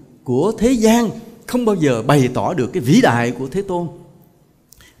hữu của thế gian, không bao giờ bày tỏ được cái vĩ đại của Thế Tôn.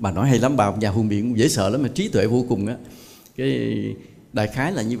 Bà nói hay lắm, bà nhà hùng biện dễ sợ lắm, mà trí tuệ vô cùng á. Cái đại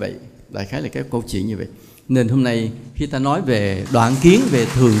khái là như vậy, đại khái là cái câu chuyện như vậy. Nên hôm nay khi ta nói về đoạn kiến, về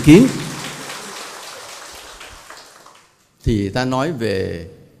thường kiến, thì ta nói về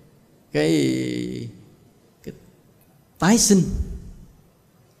cái tái sinh.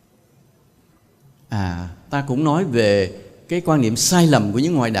 Ta cũng nói về cái quan niệm sai lầm của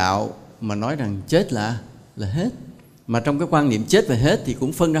những ngoại đạo mà nói rằng chết là hết. Mà trong cái quan niệm chết và hết thì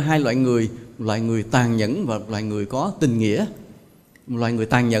cũng phân ra hai loại người, một loại người tàn nhẫn và một loại người có tình nghĩa. Một loại người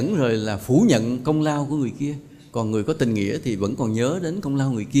tàn nhẫn rồi là phủ nhận công lao của người kia, còn người có tình nghĩa thì vẫn còn nhớ đến công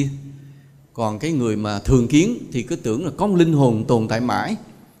lao người kia. Còn cái người mà thường kiến thì cứ tưởng là có một linh hồn tồn tại mãi.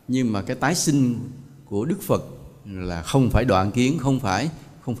 Nhưng mà cái tái sinh của Đức Phật là không phải đoạn kiến, không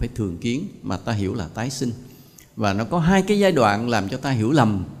phải thường kiến, mà ta hiểu là tái sinh. Và nó có hai cái giai đoạn làm cho ta hiểu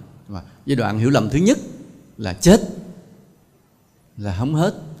lầm. Và giai đoạn hiểu lầm thứ nhất là chết là không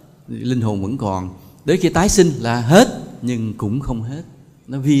hết, linh hồn vẫn còn. Đến khi tái sinh là hết, nhưng cũng không hết.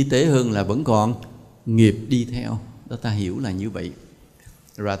 Nó vi tế hơn là vẫn còn nghiệp đi theo. Đó, ta hiểu là như vậy.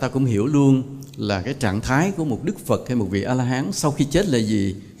 Rồi ta cũng hiểu luôn là cái trạng thái của một Đức Phật hay một vị A-la-hán sau khi chết là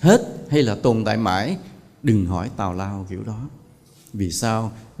gì? Hết hay là tồn tại mãi? Đừng hỏi tào lao kiểu đó. Vì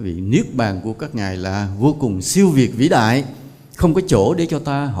sao? Vì niết bàn của các ngài là vô cùng siêu việt vĩ đại, không có chỗ để cho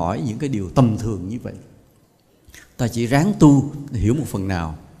ta hỏi những cái điều tầm thường như vậy. Ta chỉ ráng tu để hiểu một phần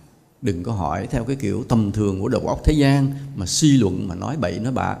nào. Đừng có hỏi theo cái kiểu tầm thường của đầu óc thế gian mà suy luận, mà nói bậy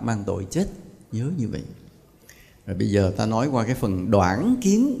nói bạ, mang tội chết. Nhớ như vậy. Rồi bây giờ ta nói qua cái phần đoạn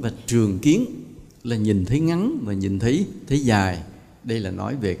kiến và trường kiến, là nhìn thấy ngắn và nhìn thấy dài. Đây là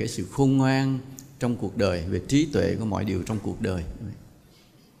nói về cái sự khôn ngoan trong cuộc đời, về trí tuệ của mọi điều trong cuộc đời.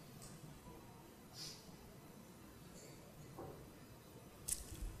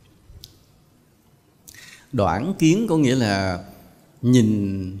 Đoạn kiến có nghĩa là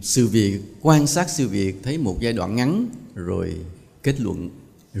nhìn sự việc, quan sát sự việc, thấy một giai đoạn ngắn rồi kết luận,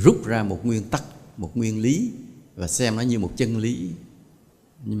 rút ra một nguyên tắc, một nguyên lý và xem nó như một chân lý.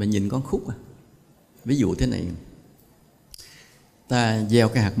 Nhưng mà nhìn con khúc à. Ví dụ thế này, ta gieo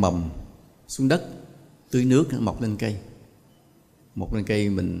cái hạt mầm xuống đất, tưới nước, nó mọc lên cây. Mọc lên cây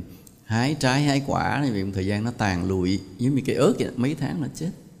mình hái trái hái quả, vì một thời gian nó tàn lụi, giống như cây ớt vậy, mấy tháng nó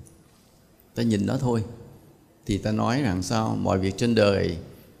chết. Ta nhìn đó thôi. Thì ta nói rằng sao? Mọi việc trên đời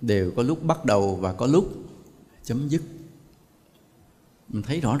đều có lúc bắt đầu và có lúc chấm dứt. Mình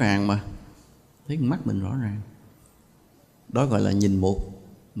thấy rõ ràng mà, thấy con mắt mình rõ ràng. Đó gọi là nhìn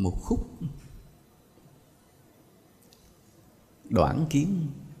một khúc. Đoạn kiến.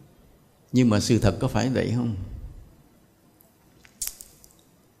 Nhưng mà sự thật có phải vậy không?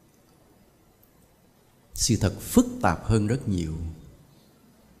 Sự thật phức tạp hơn rất nhiều.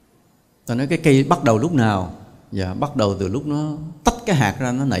 Ta nói cái cây bắt đầu lúc nào? Dạ, bắt đầu từ lúc nó tách cái hạt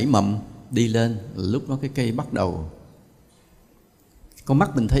ra, nó nảy mầm đi lên, lúc đó cái cây bắt đầu. Con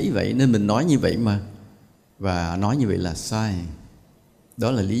mắt mình thấy vậy nên mình nói như vậy mà. Và nói như vậy là sai.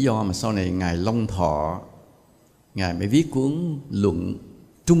 Đó là lý do mà sau này Ngài Long Thọ, Ngài mới viết cuốn luận,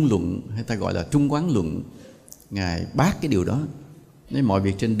 trung luận, hay ta gọi là trung quán luận. Ngài bác cái điều đó. Nên mọi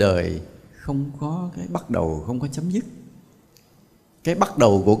việc trên đời không có cái bắt đầu, không có chấm dứt. Cái bắt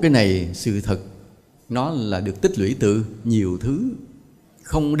đầu của cái này, sự thật, nó là được tích lũy từ nhiều thứ,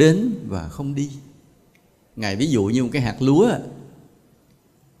 không đến và không đi. Ngài ví dụ như một cái hạt lúa,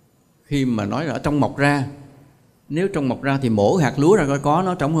 khi mà nói là ở trong mọc ra, nếu trong mọc ra thì mổ hạt lúa ra coi có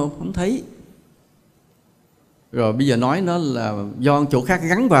nó trong không? Không thấy. Rồi bây giờ nói nó là do chỗ khác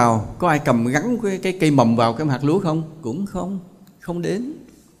gắn vào, có ai cầm gắn cái cây mầm vào cái hạt lúa không? Cũng không đến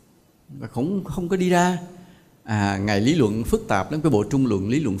và không có đi ra. Ngài lý luận phức tạp lắm, cái bộ trung luận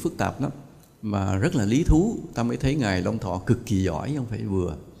lý luận phức tạp lắm, mà rất là lý thú. Ta mới thấy Ngài Long Thọ cực kỳ giỏi, không phải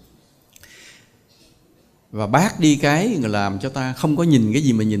vừa. Và bác đi cái làm cho ta không có nhìn cái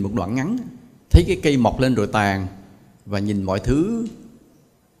gì mà nhìn một đoạn ngắn. Thấy cái cây mọc lên rồi tàn, và nhìn mọi thứ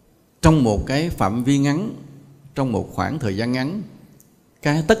trong một cái phạm vi ngắn, trong một khoảng thời gian ngắn.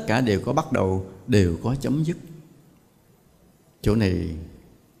 Tất cả đều có bắt đầu, đều có chấm dứt. Chỗ này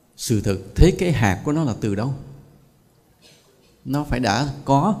sự thực, thế cái hạt của nó là từ đâu? Nó phải đã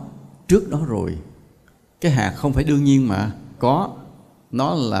có trước đó rồi. Cái hạt không phải đương nhiên mà có.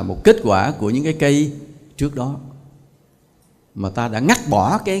 Nó là một kết quả của những cái cây trước đó. Mà ta đã ngắt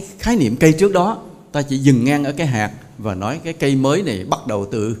bỏ cái khái niệm cây trước đó. Ta chỉ dừng ngang ở cái hạt và nói cái cây mới này bắt đầu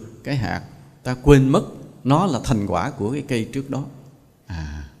từ cái hạt. Ta quên mất nó là thành quả của cái cây trước đó.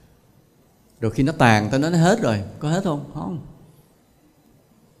 Rồi khi nó tàn ta nói nó hết rồi. Có hết không? Không.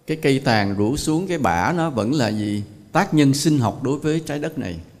 Cái cây tàn rủ xuống, cái bã nó vẫn là gì? Tác nhân sinh học đối với trái đất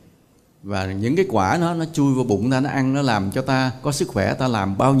này. Và những cái quả nó chui vào bụng ta, nó ăn, nó làm cho ta có sức khỏe. Ta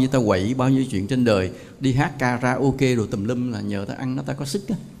làm bao nhiêu, ta quậy bao nhiêu chuyện trên đời, đi hát karaoke đồ tùm lum là nhờ ta ăn nó, ta có sức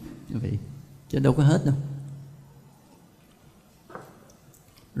á. Như vậy chứ đâu có hết đâu.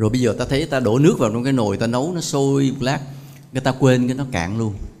 Rồi bây giờ ta thấy ta đổ nước vào trong cái nồi, ta nấu nó sôi một lát, cái ta quên cái nó cạn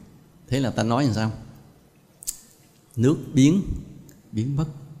luôn. Thế là ta nói làm sao? Nước biến mất.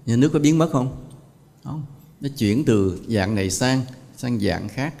 Nhưng nước có biến mất không? Không. Nó chuyển từ dạng này sang dạng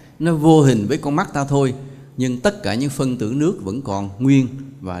khác. Nó vô hình với con mắt ta thôi, nhưng tất cả những phân tử nước vẫn còn nguyên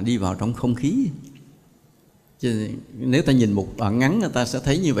và đi vào trong không khí. Chứ nếu ta nhìn một đoạn ngắn người ta sẽ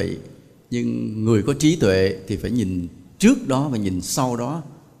thấy như vậy. Nhưng người có trí tuệ thì phải nhìn trước đó và nhìn sau đó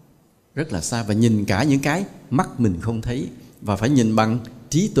rất là xa, và nhìn cả những cái mắt mình không thấy, và phải nhìn bằng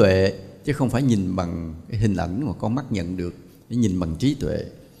trí tuệ chứ không phải nhìn bằng cái hình ảnh mà con mắt nhận được. Phải nhìn bằng trí tuệ.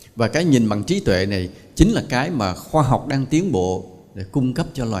 Và cái nhìn bằng trí tuệ này chính là cái mà khoa học đang tiến bộ để cung cấp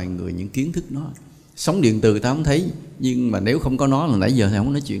cho loài người những kiến thức đó. Sóng điện từ ta không thấy, nhưng mà nếu không có nó là nãy giờ thì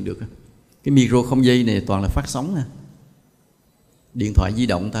không nói chuyện được. Cái micro không dây này toàn là phát sóng nè. Điện thoại di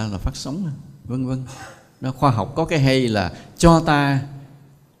động ta là phát sóng nè, vân vân. Nó khoa học có cái hay là cho ta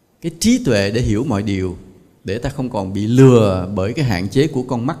cái trí tuệ để hiểu mọi điều, để ta không còn bị lừa bởi cái hạn chế của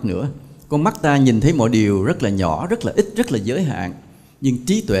con mắt nữa. Con mắt ta nhìn thấy mọi điều rất là nhỏ, rất là ít, rất là giới hạn. Nhưng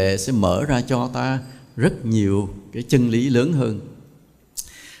trí tuệ sẽ mở ra cho ta rất nhiều cái chân lý lớn hơn.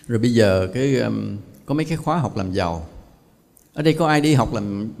 Rồi bây giờ có mấy cái khóa học làm giàu. Ở đây có ai đi học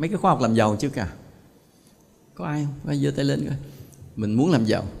làm mấy cái khóa học làm giàu chưa cả? Có ai không? Có ai giơ tay lên coi. Mình muốn làm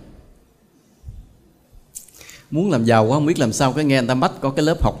giàu. Muốn làm giàu quá không biết làm sao, cái nghe người ta bắt có cái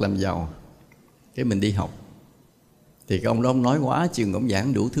lớp học làm giàu, cái mình đi học. Thì cái ông đó ông nói quá chừng, ông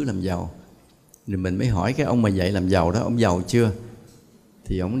giảng đủ thứ làm giàu. Rồi mình mới hỏi cái ông mà dạy làm giàu đó, ông giàu chưa?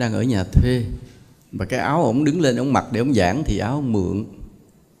 Thì ông đang ở nhà thuê, và cái áo ông đứng lên ông mặc để ông giảng thì áo ông mượn,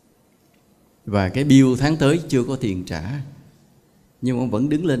 và cái bill tháng tới chưa có tiền trả, nhưng ông vẫn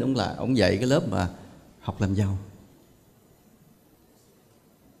đứng lên ông dạy cái lớp mà học làm giàu.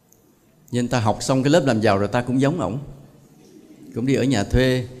 Nhưng ta học xong cái lớp làm giàu rồi ta cũng giống ổng, cũng đi ở nhà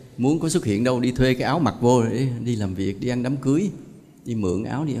thuê, muốn có xuất hiện đâu đi thuê cái áo mặc vô để đi làm việc, đi ăn đám cưới, đi mượn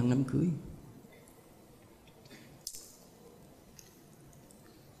áo đi ăn đám cưới.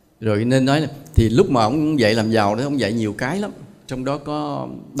 Rồi nên nói là, thì lúc mà ông dạy làm giàu đó, ông dạy nhiều cái lắm. Trong đó có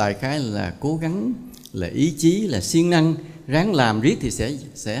đại khái là cố gắng, là ý chí, là siêng năng, ráng làm riết thì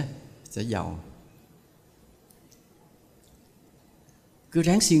sẽ giàu. Cứ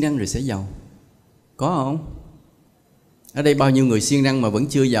ráng siêng năng rồi sẽ giàu. Có không? Ở đây bao nhiêu người siêng năng mà vẫn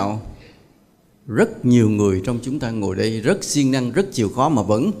chưa giàu? Rất nhiều người trong chúng ta ngồi đây rất siêng năng, rất chịu khó mà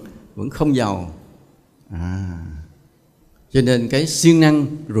vẫn không giàu. Cho nên cái siêng năng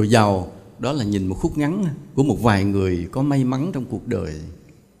rồi giàu đó là nhìn một khúc ngắn của một vài người có may mắn trong cuộc đời.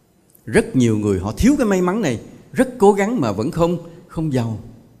 Rất nhiều người họ thiếu cái may mắn này, rất cố gắng mà vẫn không giàu.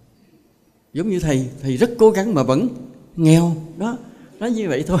 Giống như thầy rất cố gắng mà vẫn nghèo. Đó, nó như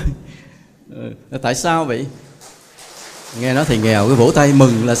vậy thôi. Tại sao vậy? Nghe nói thầy nghèo cái vỗ tay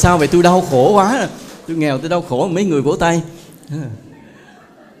mừng là sao vậy? Tôi đau khổ quá, tôi nghèo tôi đau khổ, mấy người vỗ tay.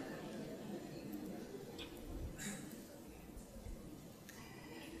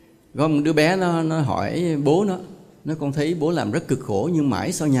 Có một đứa bé nó hỏi bố nó con thấy bố làm rất cực khổ nhưng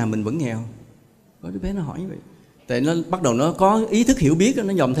mãi sao nhà mình vẫn nghèo. Có đứa bé nó hỏi như vậy. Tại nó bắt đầu nó có ý thức hiểu biết,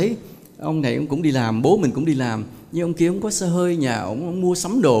 nó dòm thấy ông này ông cũng đi làm, bố mình cũng đi làm, nhưng ông kia ông có xe hơi, nhà ông mua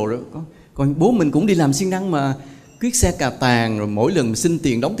sắm đồ rồi. Còn bố mình cũng đi làm siêng năng mà kiết xe cà tàng, rồi mỗi lần xin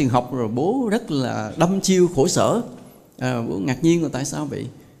tiền đóng tiền học, rồi bố rất là đâm chiêu khổ sở. Bố ngạc nhiên rồi tại sao vậy?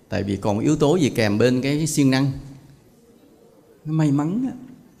 Tại vì còn yếu tố gì kèm bên cái siêng năng? Cái may mắn,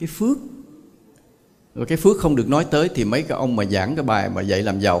 cái phước. Rồi cái phước không được nói tới thì mấy cái ông mà giảng cái bài mà dạy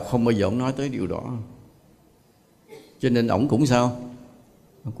làm giàu không bao giờ ông nói tới điều đó. Cho nên ổng cũng sao?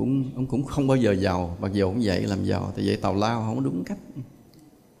 Ông cũng không bao giờ giàu, mặc dù ông dạy làm giàu thì dạy tào lao không đúng cách.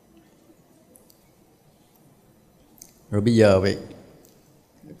 Rồi bây giờ vậy,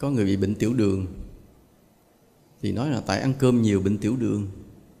 có người bị bệnh tiểu đường thì nói là tại ăn cơm nhiều bệnh tiểu đường,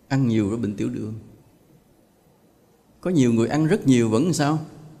 ăn nhiều rồi bệnh tiểu đường. Có nhiều người ăn rất nhiều vẫn sao?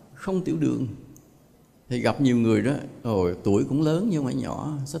 Không tiểu đường. Thì gặp nhiều người đó, tuổi cũng lớn nhưng mà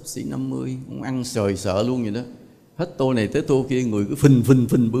nhỏ, xấp xỉ 50, cũng ăn sời sợ luôn vậy đó. Hết tô này tới tô kia, người cứ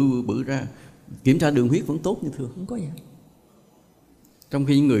phình bự ra. Kiểm tra đường huyết vẫn tốt như thường, không có gì. Trong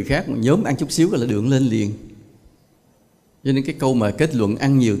khi những người khác mà nhóm ăn chút xíu là đường lên liền. Cho nên cái câu mà kết luận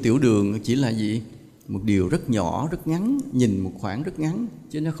ăn nhiều tiểu đường chỉ là gì? Một điều rất nhỏ, rất ngắn, nhìn một khoảng rất ngắn,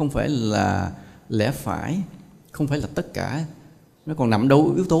 chứ nó không phải là lẽ phải, không phải là tất cả. Nó còn nằm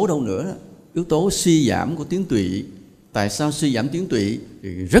đâu yếu tố đâu nữa. Yếu tố suy giảm của tuyến tụy. Tại sao suy giảm tuyến tụy? Thì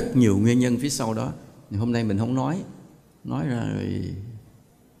rất nhiều nguyên nhân phía sau đó. Hôm nay mình không nói ra rồi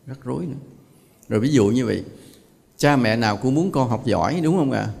rắc rối nữa. Rồi ví dụ như vậy, cha mẹ nào cũng muốn con học giỏi, đúng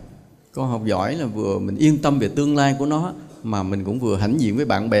không ạ? Con học giỏi là vừa mình yên tâm về tương lai của nó, mà mình cũng vừa hãnh diện với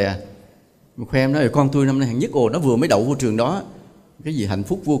bạn bè. Mình khoe em nói con tôi năm nay hạng nhất, nó vừa mới đậu vô trường đó. Cái gì hạnh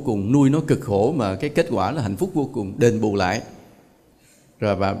phúc vô cùng, nuôi nó cực khổ mà cái kết quả là hạnh phúc vô cùng, đền bù lại.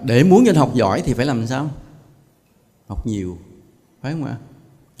 Rồi và để muốn cho nó học giỏi thì phải làm sao? Học nhiều, phải không ạ?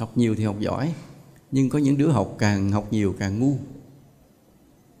 Học nhiều thì học giỏi. Nhưng có những đứa càng học nhiều càng ngu.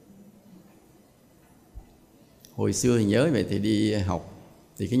 Hồi xưa thì nhớ vậy thì đi học,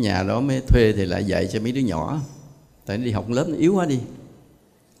 thì cái nhà đó mới thuê thì lại dạy cho mấy đứa nhỏ. Tại đi học lớp nó yếu quá đi.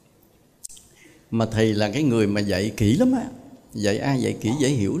 Mà thầy là cái người mà dạy kỹ lắm á. Dạy ai dạy kỹ dễ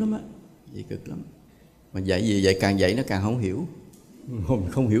hiểu lắm á. Dạy cực lắm. Mà dạy gì dạy càng dạy nó càng không hiểu.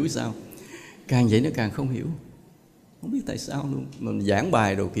 Không hiểu sao. Càng dạy nó càng không hiểu. Không biết tại sao luôn. Mà mình giảng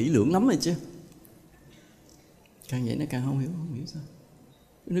bài đồ kỹ lưỡng lắm rồi chứ. Càng dạy nó càng không hiểu sao.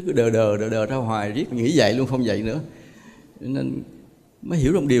 Nó cứ đờ ra hoài riết, nghĩ dạy luôn không dạy nữa. Nên mới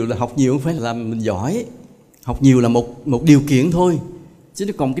hiểu một điều là học nhiều không phải là làm mình giỏi. Học nhiều là một điều kiện thôi. Chứ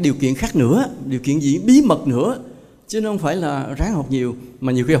nó còn cái điều kiện khác nữa. Điều kiện gì bí mật nữa. Chứ nó không phải là ráng học nhiều.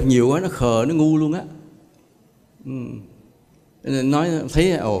 Mà nhiều khi học nhiều quá nó khờ, nó ngu luôn á. Nói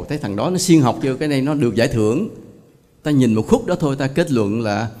thấy thấy thằng đó nó siêng học chưa, cái này nó được giải thưởng. Ta nhìn một khúc đó thôi ta kết luận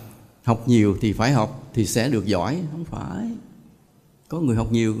là học nhiều thì phải học thì sẽ được giỏi. Không phải. Có người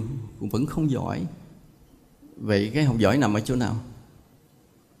học nhiều cũng vẫn không giỏi. Vậy cái học giỏi nằm ở chỗ nào?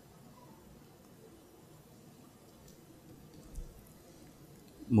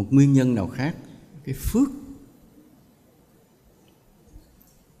 Một nguyên nhân nào khác, cái phước.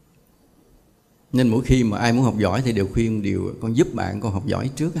 Nên mỗi khi mà ai muốn học giỏi thì đều khuyên điều con giúp bạn con học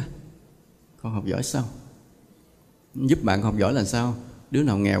giỏi trước á, con học giỏi sau. Giúp bạn con học giỏi là sao? Đứa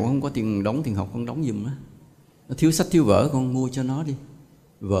nào nghèo không có tiền đóng tiền học, con đóng giùm nó. Nó thiếu sách thiếu vở, con mua cho nó đi.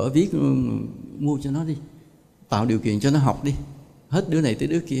 Vở viết mua cho nó đi, tạo điều kiện cho nó học đi. Hết đứa này tới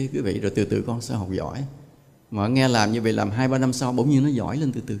đứa kia, cứ vậy rồi từ từ con sẽ học giỏi. Mà nghe làm như vậy, làm 2-3 năm sau bỗng nhiên nó giỏi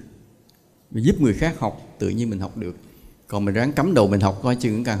lên từ từ. Mình giúp người khác học, tự nhiên mình học được. Còn mình ráng cắm đầu mình học, coi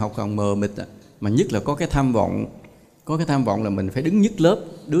chừng càng học càng mờ mịt. Mà nhất là có cái tham vọng. Có cái tham vọng là mình phải đứng nhất lớp,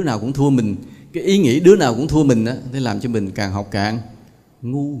 đứa nào cũng thua mình. Cái ý nghĩ đứa nào cũng thua mình á, thế làm cho mình càng học càng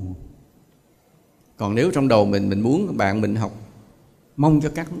ngu. Còn nếu trong đầu mình muốn bạn mình học, mong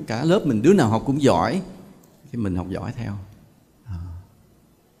cho cả lớp mình đứa nào học cũng giỏi, thì mình học giỏi theo.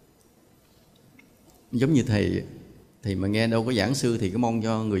 Giống như thầy mà nghe đâu có giảng sư thì có mong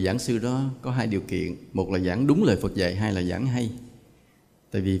cho người giảng sư đó có 2 điều kiện. Một là giảng đúng lời Phật dạy, 2 là giảng hay.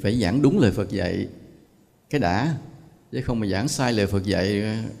 Tại vì phải giảng đúng lời Phật dạy cái đã, chứ không mà giảng sai lời Phật dạy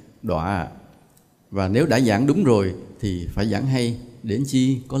đọa. Và nếu đã giảng đúng rồi thì phải giảng hay, đến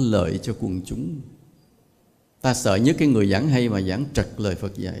chi có lợi cho quần chúng. Ta sợ nhất cái người giảng hay mà giảng trật lời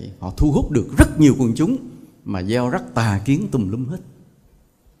Phật dạy. Họ thu hút được rất nhiều quần chúng mà gieo rắc tà kiến tùm lum hết.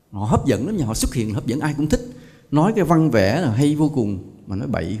 Họ hấp dẫn lắm nha, họ xuất hiện hấp dẫn ai cũng thích. Nói cái văn vẽ là hay vô cùng mà nói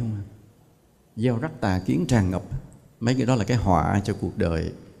bậy không à. Gieo rắc tà kiến tràn ngập. Mấy cái đó là cái họa cho cuộc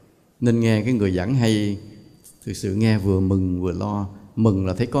đời. Nên nghe cái người giảng hay, thực sự nghe vừa mừng vừa lo. Mừng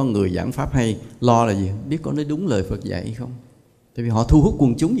là thấy có người giảng pháp hay, lo là gì? Biết có nói đúng lời Phật dạy hay không. Tại vì họ thu hút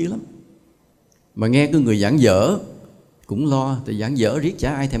quần chúng dữ lắm. Mà nghe cái người giảng dở cũng lo, tại giảng dở riết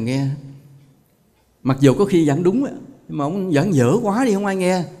chả ai thèm nghe. Mặc dù có khi giảng đúng nhưng mà ông giảng dở quá đi không ai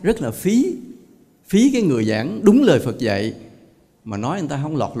nghe, rất là phí. Phí cái người giảng đúng lời Phật dạy mà nói người ta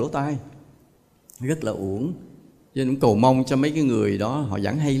không lọt lỗ tai, rất là uổng. Cho nên cũng cầu mong cho mấy cái người đó họ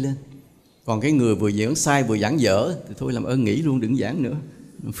giảng hay lên. Còn cái người vừa giảng sai vừa giảng dở thì thôi làm ơn nghỉ luôn, đừng giảng nữa,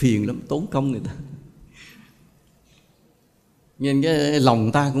 phiền lắm, tốn công người ta. Nên cái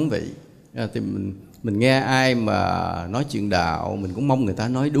lòng ta cũng vậy. Thì mình nghe ai mà nói chuyện đạo, mình cũng mong người ta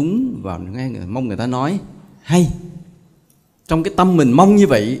nói đúng và mong người ta nói hay. Trong cái tâm mình mong như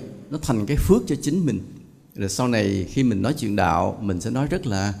vậy, nó thành cái phước cho chính mình. Rồi sau này khi mình nói chuyện đạo, mình sẽ nói rất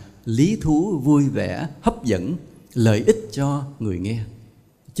là lý thú, vui vẻ, hấp dẫn, lợi ích cho người nghe.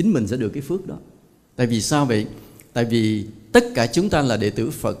 Chính mình sẽ được cái phước đó. Tại vì sao vậy? Tại vì tất cả chúng ta là đệ tử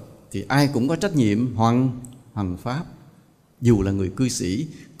Phật thì ai cũng có trách nhiệm hoằng pháp. Dù là người cư sĩ,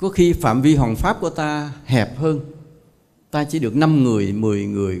 có khi phạm vi hoằng pháp của ta hẹp hơn. Ta chỉ được 5 người, 10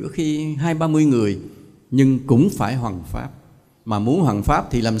 người, có khi 20-30 người, nhưng cũng phải hoằng pháp. Mà muốn hoằng pháp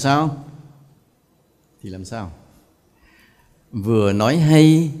thì làm sao? Vừa nói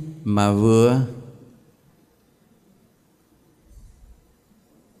hay mà vừa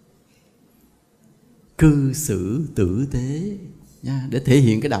cư xử tử tế nha, để thể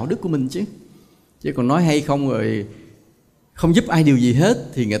hiện cái đạo đức của mình chứ. Chứ còn nói hay không rồi không giúp ai điều gì hết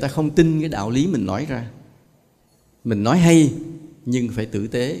thì người ta không tin cái đạo lý mình nói ra. Mình nói hay nhưng phải tử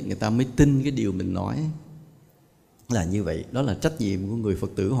tế, người ta mới tin cái điều mình nói. Là như vậy, đó là trách nhiệm của người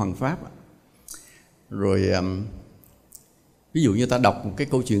Phật tử hoằng pháp. Rồi ví dụ như ta đọc một cái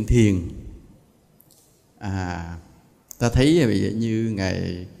câu chuyện thiền, ta thấy như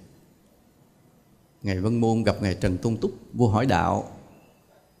Ngài Vân Môn gặp Ngài Trần Tôn Túc vô hỏi đạo.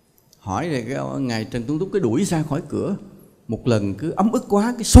 Hỏi rồi Ngài Trần Tôn Túc cứ đuổi ra khỏi cửa. Một lần cứ ấm ức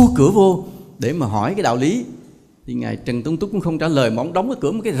quá, cái xô cửa vô để mà hỏi cái đạo lý. Thì Ngài Trần Tôn Túc cũng không trả lời, mà ông đóng cái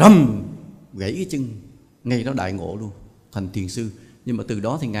cửa một cái rầm, gãy cái chân. Ngay đó đại ngộ luôn, thành thiền sư. Nhưng mà từ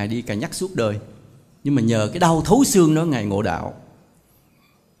đó thì Ngài đi cà nhắc suốt đời. Nhưng mà nhờ cái đau thấu xương đó Ngài ngộ đạo.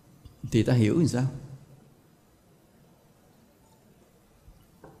 Thì ta hiểu làm sao?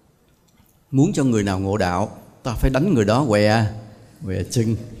 Muốn cho người nào ngộ đạo, ta phải đánh người đó què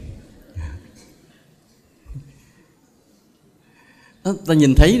chân. Ta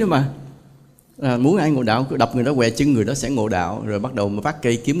nhìn thấy đó mà. Muốn ai ngộ đạo cứ đập người đó què chân, người đó sẽ ngộ đạo. Rồi bắt đầu mà vác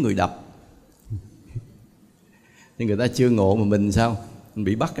cây kiếm người đập. Nhưng người ta chưa ngộ mà mình sao? Mình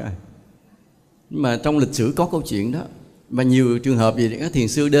bị bắt rồi. Nhưng mà trong lịch sử có câu chuyện đó. Và nhiều trường hợp gì các thiền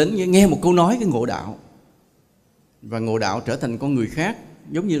sư đến nghe một câu nói cái ngộ đạo. Và ngộ đạo trở thành con người khác,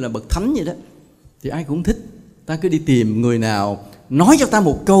 giống như là bậc thánh vậy đó. Thì ai cũng thích. Ta cứ đi tìm người nào nói cho ta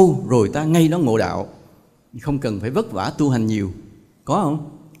một câu rồi ta ngay đó ngộ đạo. Không cần phải vất vả tu hành nhiều. Có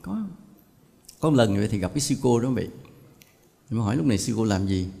không? Có một lần vậy thì gặp cái sư cô đó vậy. Thì mới hỏi lúc này sư cô làm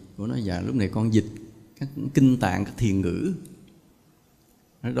gì? Cô nói dạ lúc này con dịch các kinh tạng, các thiền ngữ.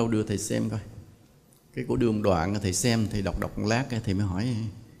 Nói đâu đưa thầy xem coi. Cái cô đưa một đoạn thầy xem, thầy đọc một lát, thầy mới hỏi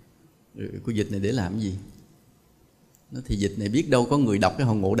cô dịch này để làm cái gì? Nó thì dịch này biết đâu có người đọc cái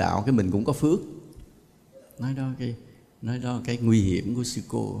hòn ngộ đạo, cái mình cũng có phước. Nói đó cái nguy hiểm của sư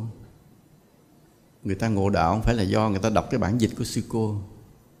cô. Người ta ngộ đạo không phải là do người ta đọc cái bản dịch của sư cô,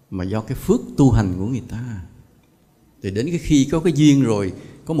 mà do cái phước tu hành của người ta. Thì đến cái khi có cái duyên rồi,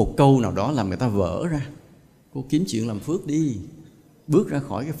 có một câu nào đó làm người ta vỡ ra, cô kiếm chuyện làm phước đi, bước ra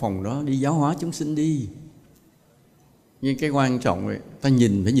khỏi cái phòng đó, đi giáo hóa chúng sinh đi. Nhưng cái quan trọng rồi, ta phải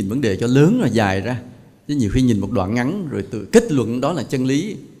nhìn vấn đề cho lớn và dài ra. Chứ nhiều khi nhìn một đoạn ngắn rồi tự kết luận đó là chân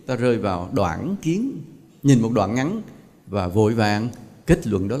lý, ta rơi vào đoạn kiến. Nhìn một đoạn ngắn và vội vàng kết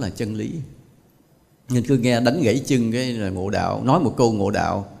luận đó là chân lý. Nên cứ nghe đánh gãy chân cái là ngộ đạo, nói một câu ngộ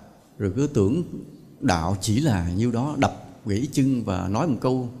đạo, rồi cứ tưởng đạo chỉ là nhiêu đó, đập gãy chân và nói một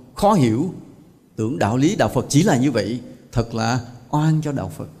câu khó hiểu. Tưởng đạo lý đạo Phật chỉ là như vậy, thật là oan cho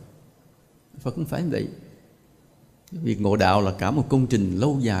đạo Phật. Phật không phải vậy. Việc ngộ đạo là cả một công trình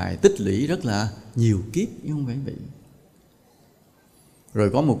lâu dài, tích lũy rất là nhiều kiếp, chứ không phải vậy. Rồi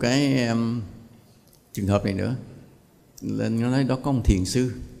có một cái trường hợp này nữa. Lên nó nói đó có một thiền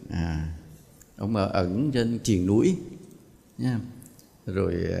sư, ông ẩn trên triền núi nha.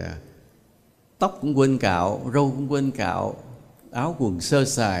 Rồi tóc cũng quên cạo, râu cũng quên cạo, áo quần sơ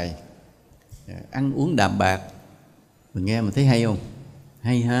sài, ăn uống đạm bạc. Mình nghe mình thấy hay không?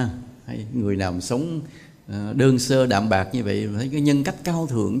 Hay ha. Hay. Người nào mà sống đơn sơ đạm bạc như vậy thấy cái nhân cách cao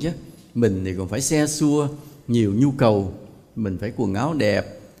thượng chứ. Mình thì còn phải xe xua, nhiều nhu cầu, mình phải quần áo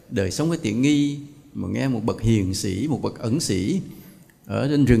đẹp, đời sống phải tiện nghi. Mà nghe một bậc hiền sĩ, một bậc ẩn sĩ ở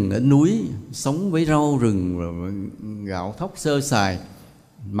trên rừng, ở núi, sống với rau rừng, gạo thóc sơ sài,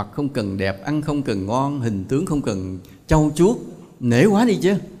 mặt không cần đẹp, ăn không cần ngon, hình tướng không cần trau chuốt, nể quá đi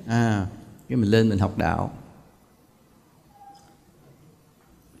chứ. Cái mình lên mình học đạo.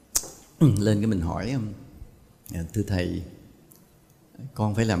 Lên cái mình hỏi: thưa thầy,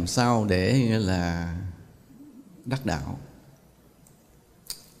 con phải làm sao để là đắc đạo?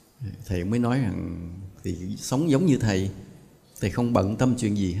 Thầy mới nói rằng thì sống giống như thầy không bận tâm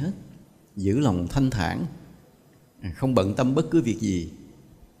chuyện gì hết, giữ lòng thanh thản, không bận tâm bất cứ việc gì,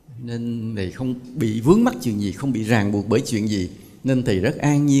 nên thầy không bị vướng mắc chuyện gì, không bị ràng buộc bởi chuyện gì, nên thầy rất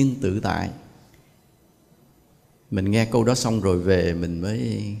an nhiên tự tại. Mình nghe câu đó xong rồi về mình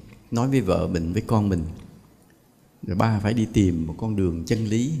mới nói với vợ mình, với con mình, rồi ba phải đi tìm một con đường chân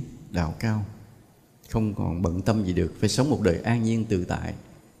lý đạo cao, không còn bận tâm gì được, phải sống một đời an nhiên tự tại.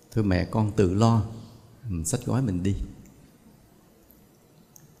 Thôi mẹ con tự lo, mình xách gói mình đi.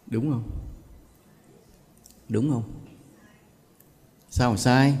 Đúng không? Đúng không? Sao mà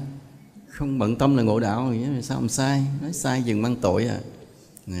sai? Không bận tâm là ngộ đạo, sao mà sai? Nói sai dừng mang tội à.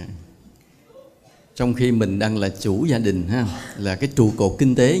 Nè. Trong khi mình đang là chủ gia đình ha, là cái trụ cột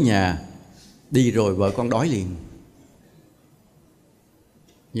kinh tế nhà, đi rồi vợ con đói liền.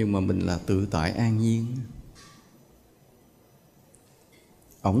 Nhưng mà mình là tự tại an nhiên.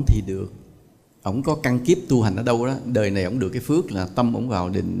 Ổng thì được, ổng có căn kiếp tu hành ở đâu đó, đời này ổng được cái phước là tâm ổng vào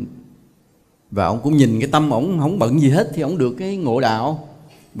định, và ổng cũng nhìn cái tâm ổng không bận gì hết, thì ổng được cái ngộ đạo,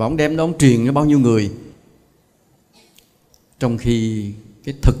 và ổng đem đó ổng truyền cho bao nhiêu người. Trong khi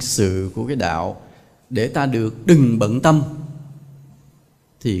cái thực sự của cái đạo, để ta được đừng bận tâm,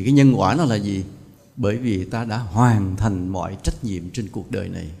 thì cái nhân quả nó là gì? Bởi vì ta đã hoàn thành mọi trách nhiệm trên cuộc đời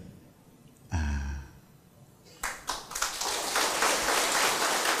này.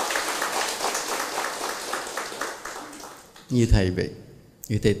 Như thầy vậy.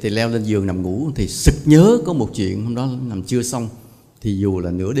 Như thầy leo lên giường nằm ngủ, thì sực nhớ có một chuyện hôm đó nằm chưa xong, thì dù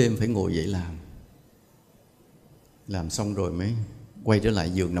là nửa đêm phải ngồi dậy làm xong rồi mới quay trở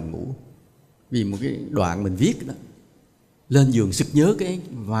lại giường nằm ngủ. Vì một cái đoạn mình viết đó, lên giường sực nhớ cái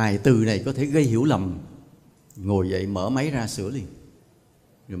vài từ này có thể gây hiểu lầm, ngồi dậy mở máy ra sửa liền,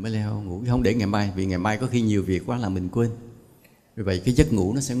 rồi mới leo ngủ, không để ngày mai, vì ngày mai có khi nhiều việc quá là mình quên. Vì vậy cái giấc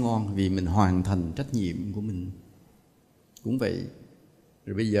ngủ nó sẽ ngon, vì mình hoàn thành trách nhiệm của mình. Cũng vậy.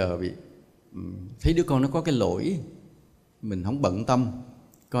 Rồi bây giờ thấy đứa con nó có cái lỗi, mình không bận tâm,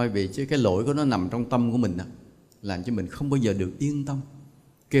 coi vì chứ cái lỗi của nó nằm trong tâm của mình đó, làm cho mình không bao giờ được yên tâm.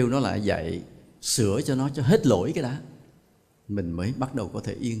 Kêu nó lại dậy, sửa cho nó cho hết lỗi cái đã, mình mới bắt đầu có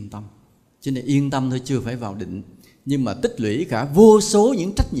thể yên tâm. Cho nên yên tâm thôi, chưa phải vào định. Nhưng mà tích lũy cả vô số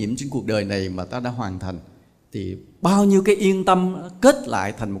những trách nhiệm trên cuộc đời này mà ta đã hoàn thành, thì bao nhiêu cái yên tâm kết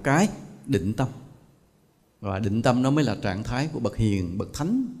lại thành một cái định tâm. Và định tâm nó mới là trạng thái của bậc hiền, bậc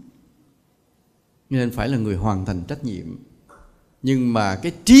thánh. Nên phải là người hoàn thành trách nhiệm. Nhưng mà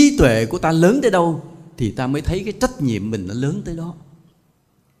cái trí tuệ của ta lớn tới đâu thì ta mới thấy cái trách nhiệm mình nó lớn tới đó.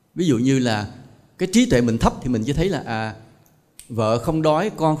 Ví dụ như là cái trí tuệ mình thấp thì mình chỉ thấy là vợ không đói,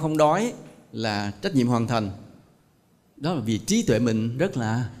 con không đói là trách nhiệm hoàn thành. Đó là vì trí tuệ mình rất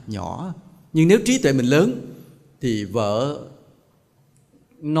là nhỏ. Nhưng nếu trí tuệ mình lớn thì vợ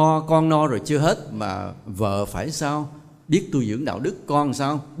no, con no rồi chưa hết, mà vợ phải sao? Biết tu dưỡng đạo đức. Con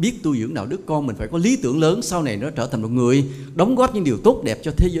sao? Biết tu dưỡng đạo đức. Con mình phải có lý tưởng lớn, sau này nó trở thành một người đóng góp những điều tốt đẹp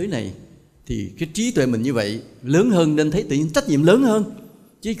cho thế giới này. Thì cái trí tuệ mình như vậy lớn hơn, nên thấy tự nhiên trách nhiệm lớn hơn.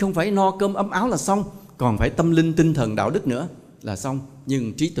 Chứ không phải no cơm ấm áo là xong, còn phải tâm linh, tinh thần, đạo đức nữa là xong.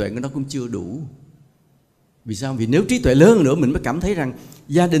 Nhưng trí tuệ của nó cũng chưa đủ. Vì sao? Vì nếu trí tuệ lớn hơn nữa, mình mới cảm thấy rằng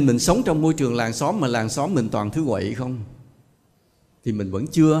gia đình mình sống trong môi trường làng xóm, mà làng xóm mình toàn thứ quậy không, thì mình vẫn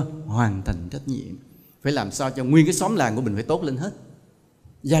chưa hoàn thành trách nhiệm. Phải làm sao cho nguyên cái xóm làng của mình phải tốt lên hết.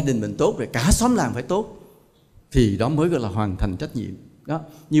 Gia đình mình tốt rồi cả xóm làng phải tốt, thì đó mới gọi là hoàn thành trách nhiệm. Đó.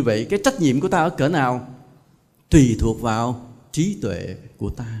 Như vậy cái trách nhiệm của ta ở cỡ nào tùy thuộc vào trí tuệ của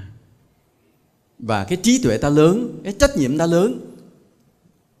ta. Và cái trí tuệ ta lớn, cái trách nhiệm ta lớn,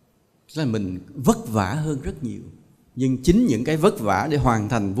 là mình vất vả hơn rất nhiều. Nhưng chính những cái vất vả để hoàn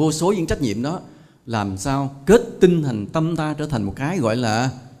thành vô số những trách nhiệm đó, làm sao kết tinh thành tâm ta trở thành một cái gọi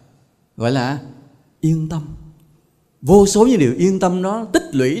là yên tâm. Vô số những điều yên tâm đó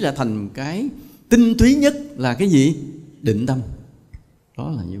tích lũy là thành cái tinh túy nhất là cái gì? Định tâm.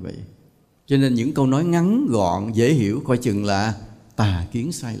 Đó là như vậy. Cho nên những câu nói ngắn gọn dễ hiểu coi chừng là tà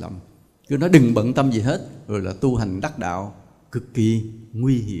kiến sai lầm. Cứ nói đừng bận tâm gì hết, rồi là tu hành đắc đạo cực kỳ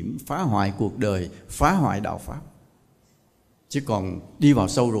nguy hiểm, phá hoại cuộc đời, phá hoại đạo pháp. Chứ còn đi vào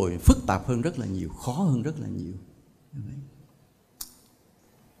sâu rồi phức tạp hơn rất là nhiều, khó hơn rất là nhiều.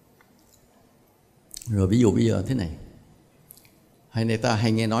 Rồi ví dụ bây giờ thế này, ta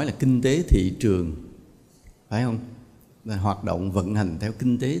hay nghe nói là kinh tế thị trường, phải không? Là hoạt động vận hành theo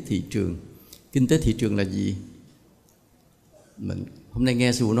kinh tế thị trường. Kinh tế thị trường là gì? Mình hôm nay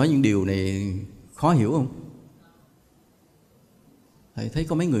nghe sư phụ nói những điều này khó hiểu không? Thầy thấy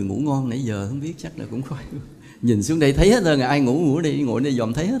có mấy người ngủ ngon nãy giờ, không biết chắc là cũng khó hiểu. Nhìn xuống đây thấy hết rồi, ai ngủ ở đây, ngồi đây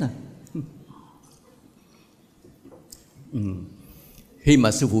dòm thấy hết à. Khi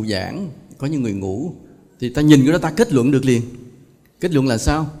mà sư phụ giảng có những người ngủ thì ta nhìn cái đó ta kết luận được liền. Kết luận là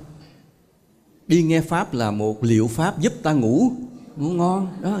sao? Đi nghe pháp là một liệu pháp giúp ta ngủ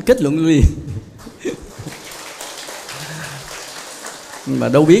ngon đó, kết luận liền. Mà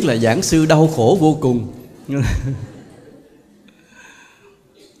đâu biết là giảng sư đau khổ vô cùng.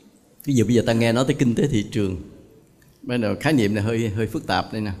 Bây giờ ta nghe nói tới kinh tế thị trường, bây giờ khái niệm này hơi phức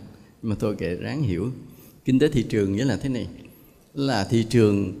tạp đây nè, mà thôi kệ ráng hiểu. Kinh tế thị trường nghĩa là thế này, là thị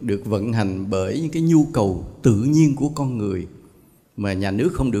trường được vận hành bởi những cái nhu cầu tự nhiên của con người mà nhà nước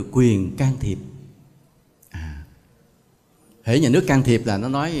không được quyền can thiệp. Hễ nhà nước can thiệp là nó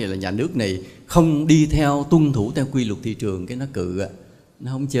nói là nhà nước này không đi theo, tuân thủ theo quy luật thị trường, cái nó cự,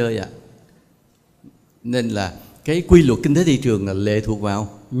 nó không chơi ạ. Nên là cái quy luật kinh tế thị trường là lệ thuộc vào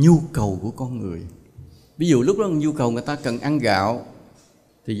nhu cầu của con người. Ví dụ lúc đó nhu cầu người ta cần ăn gạo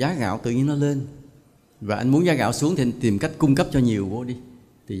thì giá gạo tự nhiên nó lên, và anh muốn giá gạo xuống thì anh tìm cách cung cấp cho nhiều vô đi,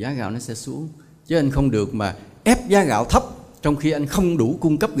 thì giá gạo nó sẽ xuống. Chứ anh không được mà ép giá gạo thấp trong khi anh không đủ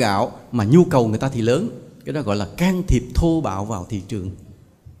cung cấp gạo mà nhu cầu người ta thì lớn. Cái đó gọi là can thiệp thô bạo vào thị trường.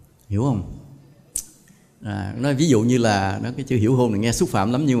 Hiểu không? Nói ví dụ như là nó cái chữ hiểu hôn này nghe xúc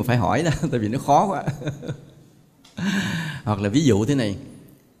phạm lắm, nhưng mà phải hỏi đó, tại vì nó khó quá. Hoặc là ví dụ thế này,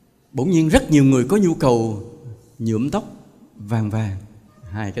 bỗng nhiên rất nhiều người có nhu cầu nhuộm tóc vàng,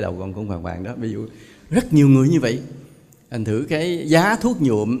 hai cái đầu con cũng vàng đó. Ví dụ rất nhiều người như vậy, anh thử cái giá thuốc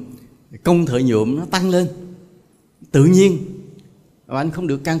nhuộm, công thợ nhuộm nó tăng lên tự nhiên, và anh không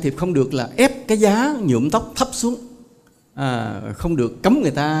được can thiệp, không được là ép cái giá nhuộm tóc thấp xuống, không được cấm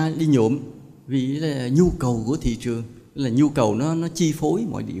người ta đi nhuộm, vì là nhu cầu của thị trường, là nhu cầu nó chi phối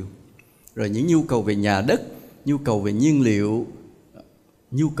mọi điều. Rồi những nhu cầu về nhà đất, nhu cầu về nhiên liệu,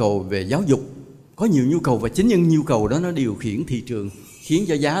 nhu cầu về giáo dục, có nhiều nhu cầu, và chính những nhu cầu đó nó điều khiển thị trường, khiến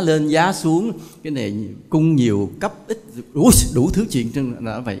cho giá lên giá xuống, cái này cung nhiều cấp ít, đủ thứ chuyện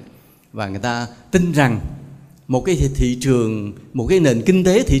là vậy. Và người ta tin rằng một cái thị trường, một cái nền kinh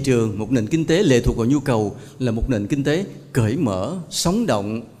tế thị trường, một nền kinh tế lệ thuộc vào nhu cầu là một nền kinh tế cởi mở, sống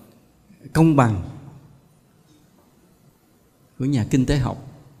động, công bằng của nhà kinh tế học.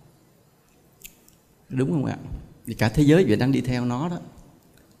 Đúng không ạ? Thì cả thế giới vậy đang đi theo nó đó.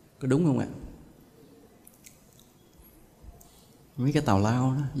 Có đúng không ạ? Mấy cái tào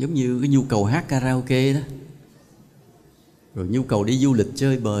lao đó, giống như cái nhu cầu hát karaoke đó, rồi nhu cầu đi du lịch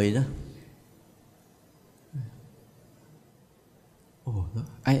chơi bời đó.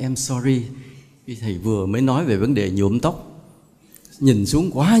 I am sorry, cái thầy vừa mới nói về vấn đề nhuộm tóc, nhìn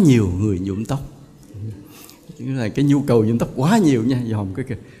xuống quá nhiều người nhuộm tóc. là cái nhu cầu nhuộm tóc quá nhiều nha, dòm cái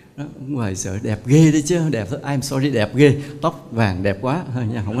kìa. Đó, ngoài sợ đẹp ghê đấy chứ, đẹp thôi, I'm sorry, đẹp ghê, tóc vàng đẹp quá thôi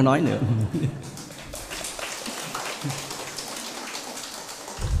nha, không có nói nữa.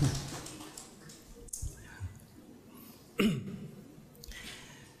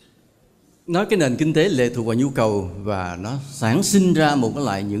 Nói cái nền kinh tế lệ thuộc vào nhu cầu và nó sản sinh ra một cái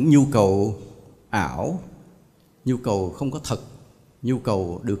loại những nhu cầu ảo, nhu cầu không có thật, nhu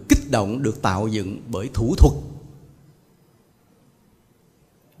cầu được kích động, được tạo dựng bởi thủ thuật.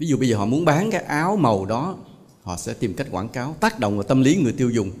 Ví dụ bây giờ họ muốn bán cái áo màu đó, họ sẽ tìm cách quảng cáo tác động vào tâm lý người tiêu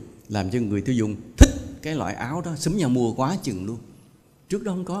dùng, làm cho người tiêu dùng thích cái loại áo đó, xúm nhau mua quá chừng luôn. Trước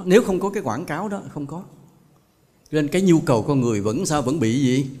đó không có, nếu không có cái quảng cáo đó không có. Nên cái nhu cầu con người vẫn bị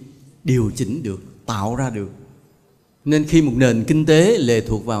gì? Điều chỉnh được, tạo ra được. Nên khi một nền kinh tế lệ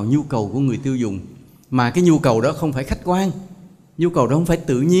thuộc vào nhu cầu của người tiêu dùng, mà cái nhu cầu đó không phải khách quan, nhu cầu đó không phải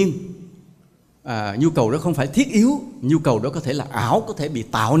tự nhiên, nhu cầu đó không phải thiết yếu, nhu cầu đó có thể là ảo, có thể bị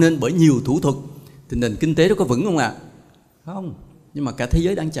tạo nên bởi nhiều thủ thuật, thì nền kinh tế đó có vững không ạ? Không. Nhưng mà cả thế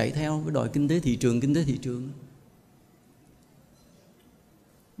giới đang chạy theo cái đòi kinh tế thị trường.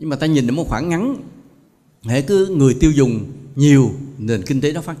 Nhưng mà ta nhìn ở một khoảng ngắn, hễ cứ người tiêu dùng nhiều, nền kinh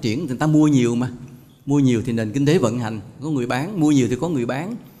tế đó phát triển, người ta mua nhiều mà. Mua nhiều thì nền kinh tế vận hành, có người bán, mua nhiều thì có người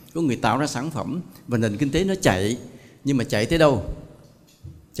bán, có người tạo ra sản phẩm, và nền kinh tế nó chạy. Nhưng mà chạy tới đâu?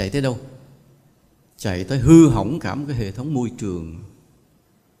 Chạy tới hư hỏng cả một cái hệ thống môi trường.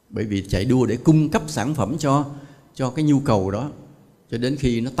 Bởi vì chạy đua để cung cấp sản phẩm cho cái nhu cầu đó, cho đến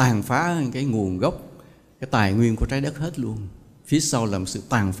khi nó tàn phá cái nguồn gốc, cái tài nguyên của trái đất hết luôn. Phía sau là một sự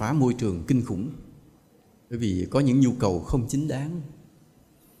tàn phá môi trường kinh khủng. Bởi vì có những nhu cầu không chính đáng.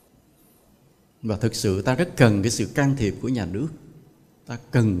 Và thực sự ta rất cần cái sự can thiệp của nhà nước. Ta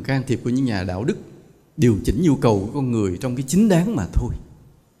cần can thiệp của những nhà đạo đức, điều chỉnh nhu cầu của con người trong cái chính đáng mà thôi,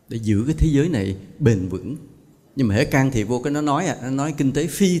 để giữ cái thế giới này bền vững. Nhưng mà hễ can thiệp vô cái nó nói kinh tế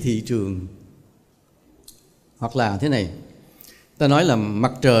phi thị trường. Hoặc là thế này, ta nói là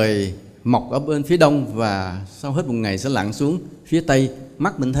mặt trời mọc ở bên phía đông và sau hết một ngày sẽ lặn xuống phía tây,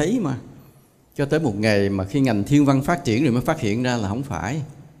 mắt mình thấy mà. Cho tới một ngày mà khi ngành thiên văn phát triển rồi mới phát hiện ra là không phải,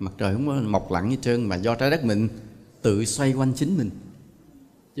 mặt trời không có mọc lặn hết trơn, mà do trái đất mình tự xoay quanh chính mình.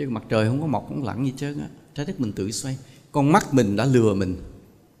 Chứ mặt trời không có mọc không lặn gì trơn á, trái đất mình tự xoay. Con mắt mình đã lừa mình,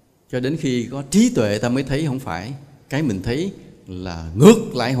 cho đến khi có trí tuệ ta mới thấy không phải. Cái mình thấy là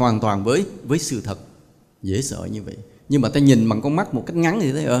ngược lại hoàn toàn với sự thật. Dễ sợ như vậy. Nhưng mà ta nhìn bằng con mắt một cách ngắn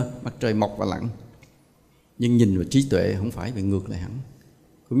thì thấy mặt trời mọc và lặn. Nhưng nhìn vào trí tuệ không phải, bị ngược lại hẳn.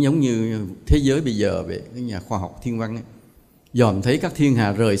 Cũng giống như thế giới bây giờ về cái nhà khoa học thiên văn ấy, dòm thấy các thiên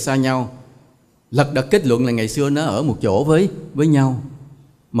hà rời xa nhau, lật đật kết luận là ngày xưa nó ở một chỗ với nhau,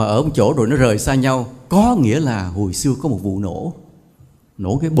 mà ở một chỗ rồi nó rời xa nhau, có nghĩa là hồi xưa có một vụ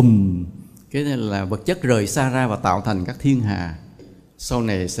nổ cái bùm, cái này là vật chất rời xa ra và tạo thành các thiên hà. Sau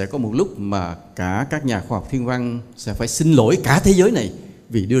này sẽ có một lúc mà cả các nhà khoa học thiên văn sẽ phải xin lỗi cả thế giới này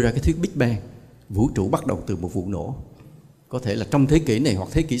vì đưa ra cái thuyết Big Bang. Vũ trụ bắt đầu từ một vụ nổ. Có thể là trong thế kỷ này hoặc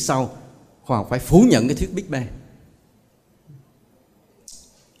thế kỷ sau, khoa học phải phủ nhận cái thuyết Big Bang.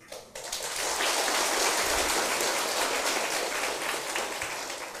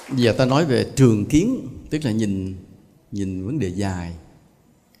 Giờ ta nói về trường kiến, tức là nhìn vấn đề dài,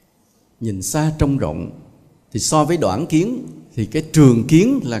 nhìn xa trông rộng. Thì so với đoạn kiến thì cái trường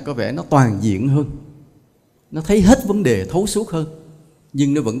kiến là có vẻ nó toàn diện hơn, nó thấy hết vấn đề thấu suốt hơn.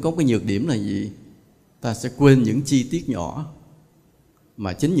 Nhưng nó vẫn có cái nhược điểm là gì? Ta sẽ quên những chi tiết nhỏ,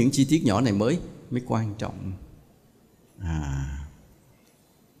 mà chính những chi tiết nhỏ này mới quan trọng.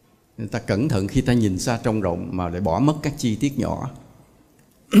 Nên ta cẩn thận khi ta nhìn xa trông rộng mà để bỏ mất các chi tiết nhỏ.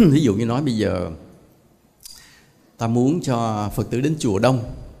 Ví dụ như nói bây giờ ta muốn cho Phật tử đến chùa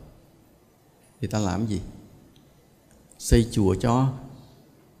đông thì ta làm gì? Xây chùa cho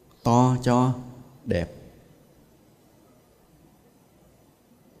to, cho đẹp.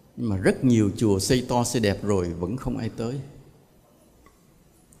 Nhưng mà rất nhiều chùa xây to xây đẹp rồi vẫn không ai tới.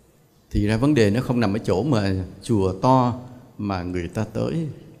 Thì ra vấn đề nó không nằm ở chỗ mà chùa to mà người ta tới.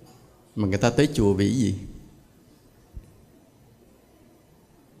 Mà người ta tới chùa vì gì?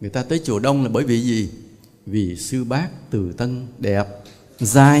 Người ta tới chùa đông là bởi vì gì? Vì sư bác từ tân đẹp,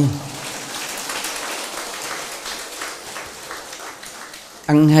 dai,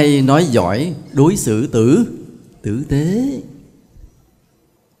 ăn hay nói giỏi, đối xử tử tế.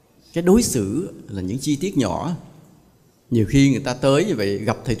 Cái đối xử là những chi tiết nhỏ. Nhiều khi người ta tới như vậy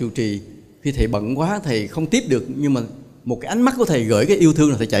gặp thầy trụ trì, khi thầy bận quá thầy không tiếp được, nhưng mà một cái ánh mắt của thầy gửi cái yêu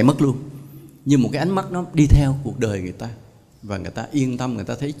thương là thầy chạy mất luôn. Như một cái ánh mắt nó đi theo cuộc đời người ta, và người ta yên tâm, người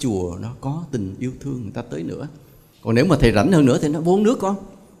ta thấy chùa nó có tình yêu thương, người ta tới nữa. Còn nếu mà thầy rảnh hơn nữa thì nó uống nước con,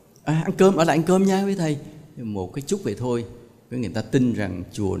 ăn cơm, ở lại ăn cơm nha với thầy. một cái chút vậy thôi, với người ta tin rằng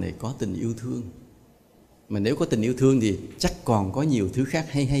chùa này có tình yêu thương. Mà nếu có tình yêu thương thì chắc còn có nhiều thứ khác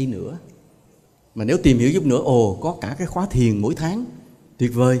hay hay nữa. Mà nếu tìm hiểu giúp nữa, có cả cái khóa thiền mỗi tháng,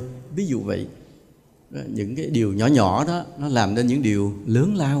 tuyệt vời. Ví dụ vậy. Những cái điều nhỏ nhỏ đó nó làm nên những điều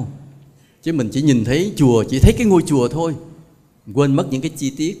lớn lao. Chứ mình chỉ nhìn thấy chùa, chỉ thấy cái ngôi chùa thôi, quên mất những cái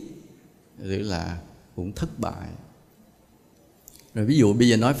chi tiết, rồi là cũng thất bại. Rồi ví dụ bây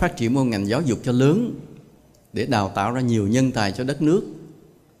giờ nói phát triển một ngành giáo dục cho lớn để đào tạo ra nhiều nhân tài cho đất nước,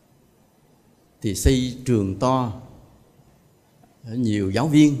 thì xây trường to, nhiều giáo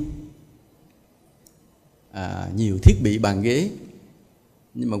viên, nhiều thiết bị bàn ghế,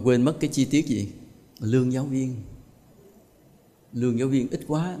 nhưng mà quên mất cái chi tiết gì? Lương giáo viên. Lương giáo viên ít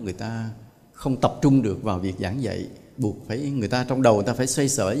quá, người ta không tập trung được vào việc giảng dạy, buộc phải người ta trong đầu người ta phải xoay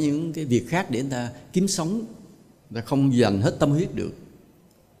sở những cái việc khác để người ta kiếm sống, người ta không dành hết tâm huyết được.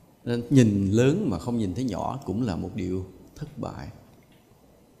 Nên nhìn lớn mà không nhìn thấy nhỏ cũng là một điều thất bại.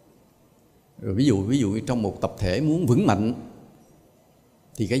 Rồi ví dụ trong một tập thể muốn vững mạnh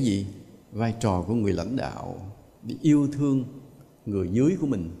thì cái gì? Vai trò của người lãnh đạo để yêu thương người dưới của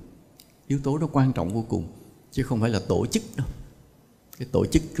mình, yếu tố đó quan trọng vô cùng, chứ không phải là tổ chức đâu. Cái tổ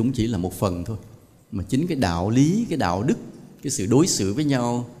chức cũng chỉ là một phần thôi, mà chính cái đạo lý, cái đạo đức, cái sự đối xử với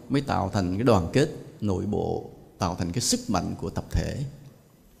nhau mới tạo thành cái đoàn kết nội bộ, tạo thành cái sức mạnh của tập thể.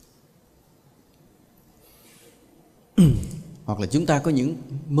 Hoặc là chúng ta có những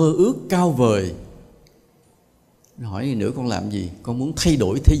mơ ước cao vời. Hỏi gì nữa, con làm gì? Con muốn thay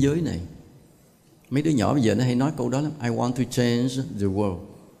đổi thế giới này. Mấy đứa nhỏ bây giờ nó hay nói câu đó lắm: I want to change the world.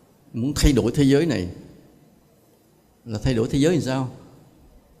 Muốn thay đổi thế giới này. Là thay đổi thế giới thì sao?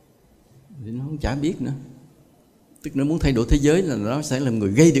 Thì nó không chả biết nữa. Tức nó muốn thay đổi thế giới là nó sẽ là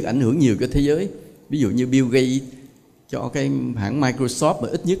người gây được ảnh hưởng nhiều cho thế giới. Ví dụ như Bill Gates cho cái hãng Microsoft mà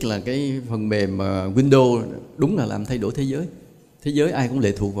ít nhất là cái phần mềm Windows, đúng là làm thay đổi thế giới. Thế giới ai cũng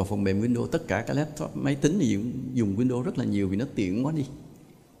lệ thuộc vào phần mềm Windows. Tất cả các laptop, máy tính thì dùng Windows rất là nhiều vì nó tiện quá đi.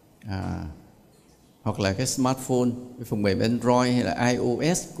 Hoặc là cái smartphone, cái phần mềm Android hay là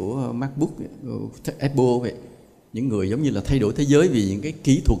iOS của MacBook, Apple vậy. Những người giống như là thay đổi thế giới vì những cái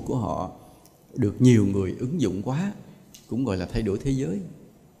kỹ thuật của họ được nhiều người ứng dụng quá, cũng gọi là thay đổi thế giới.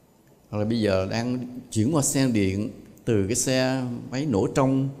 Hoặc là bây giờ đang chuyển qua xe điện, từ cái xe máy nổ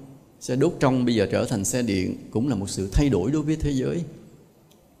trong, xe đốt trong bây giờ trở thành xe điện, cũng là một sự thay đổi đối với thế giới.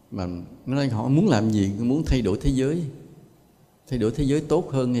 Mà nói họ muốn làm gì? Muốn thay đổi thế giới. Thay đổi thế giới tốt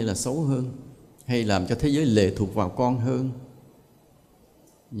hơn hay là xấu hơn? Hay làm cho thế giới lệ thuộc vào con hơn?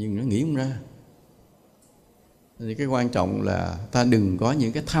 Nhưng nó nghĩ không ra. Thì cái quan trọng là ta đừng có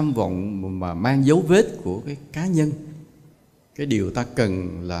những cái tham vọng mà mang dấu vết của cái cá nhân. Cái điều ta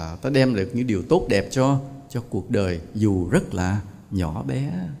cần là ta đem được những điều tốt đẹp cho cuộc đời, dù rất là nhỏ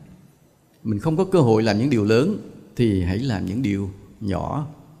bé. Mình không có cơ hội làm những điều lớn thì hãy làm những điều nhỏ.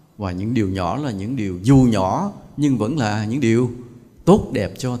 Và những điều nhỏ là những điều dù nhỏ nhưng vẫn là những điều tốt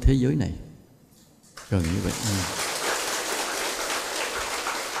đẹp cho thế giới này. Cần như vậy.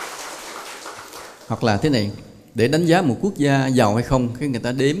 Hoặc là thế này, để đánh giá một quốc gia giàu hay không, khi người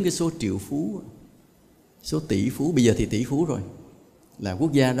ta đếm cái số triệu phú, số tỷ phú, bây giờ thì tỷ phú rồi, là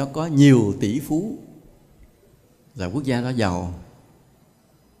quốc gia đó có nhiều tỷ phú, là quốc gia đó giàu.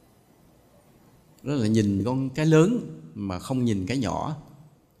 Đó là nhìn con cái lớn mà không nhìn cái nhỏ.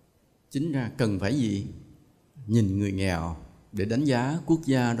 Chính ra cần phải gì? Nhìn người nghèo để đánh giá quốc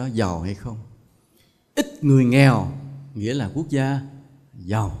gia đó giàu hay không. Ít người nghèo nghĩa là quốc gia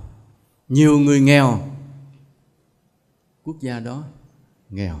giàu. Nhiều người nghèo, quốc gia đó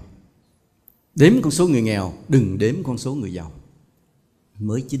nghèo. Đếm con số người nghèo, đừng đếm con số người giàu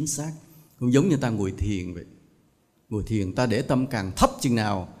mới chính xác. Cũng giống như ta ngồi thiền vậy. Ngồi thiền ta để tâm càng thấp chừng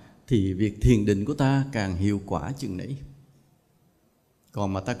nào thì việc thiền định của ta càng hiệu quả chừng nấy.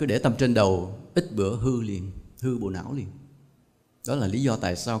 Còn mà ta cứ để tâm trên đầu, ít bữa hư liền, hư bộ não liền. Đó là lý do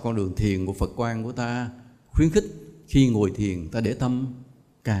tại sao con đường thiền của Phật Quang của ta khuyến khích khi ngồi thiền ta để tâm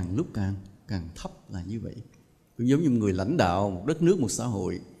càng lúc càng thấp là như vậy. Cũng giống như người lãnh đạo một đất nước, một xã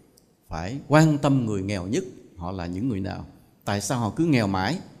hội phải quan tâm người nghèo nhất. Họ là những người nào? Tại sao họ cứ nghèo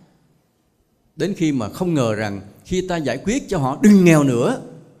mãi? Đến khi mà không ngờ rằng khi ta giải quyết cho họ đừng nghèo nữa,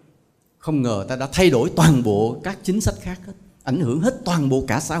 không ngờ ta đã thay đổi toàn bộ các chính sách khác hết, ảnh hưởng hết toàn bộ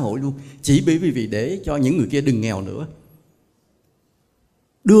cả xã hội luôn. Chỉ bởi vì để cho những người kia đừng nghèo nữa,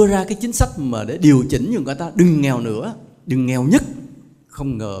 đưa ra cái chính sách mà để điều chỉnh cho người ta đừng nghèo nữa, đừng nghèo nhất.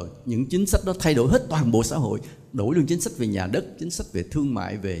 Không ngờ những chính sách đó thay đổi hết toàn bộ xã hội. Đổi luôn chính sách về nhà đất, chính sách về thương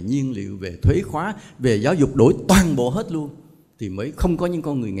mại, về nhiên liệu, về thuế khóa, về giáo dục, đổi toàn bộ hết luôn. Thì mới không có những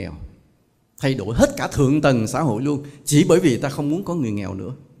con người nghèo. Thay đổi hết cả thượng tầng xã hội luôn, chỉ bởi vì ta không muốn có người nghèo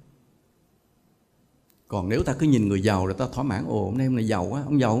nữa. Còn nếu ta cứ nhìn người giàu rồi ta thỏa mãn, ồ hôm nay ông này giàu quá,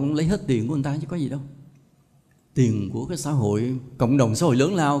 ông giàu ông lấy hết tiền của người ta chứ có gì đâu. Tiền của cái xã hội, cộng đồng xã hội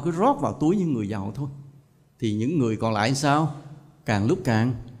lớn lao cứ rót vào túi những người giàu thôi. Thì những người còn lại sao? Càng lúc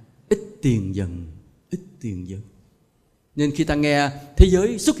càng ít tiền dần, ít tiền dần. Nên khi ta nghe thế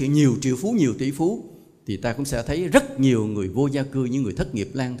giới xuất hiện nhiều triệu phú, nhiều tỷ phú, thì ta cũng sẽ thấy rất nhiều người vô gia cư, những người thất nghiệp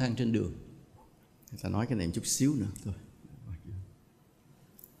lang thang trên đường. Ta nói cái này một chút xíu nữa thôi.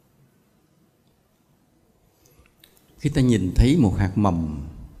 Khi ta nhìn thấy một hạt mầm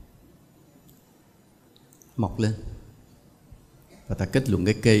mọc lên và ta kết luận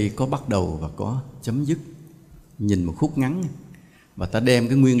cái cây có bắt đầu và có chấm dứt, nhìn một khúc ngắn, và ta đem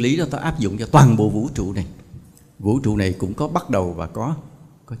cái nguyên lý đó ta áp dụng cho toàn bộ vũ trụ này. Vũ trụ này cũng có bắt đầu và có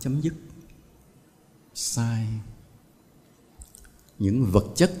chấm dứt. Sai. Những vật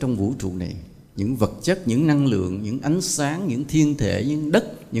chất trong vũ trụ này, những vật chất, những năng lượng, những ánh sáng, những thiên thể, những đất,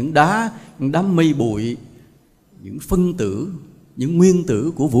 những đám mây bụi, những phân tử, những nguyên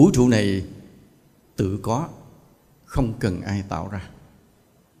tử của vũ trụ này tự có, không cần ai tạo ra.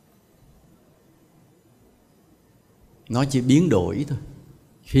 Nó chỉ biến đổi thôi.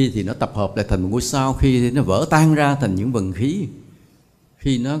 Khi thì nó tập hợp lại thành một ngôi sao, khi thì nó vỡ tan ra thành những vần khí,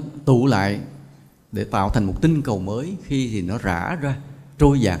 khi nó tụ lại để tạo thành một tinh cầu mới, khi thì nó rã ra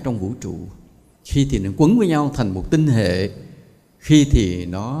trôi dạt trong vũ trụ, khi thì nó quấn với nhau thành một tinh hệ, khi thì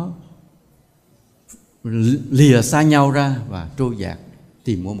nó lìa xa nhau ra và trôi dạt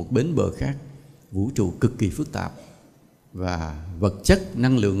tìm một bến bờ khác. Vũ trụ cực kỳ phức tạp, và vật chất,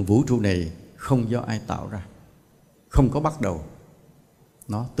 năng lượng vũ trụ này không do ai tạo ra, không có bắt đầu,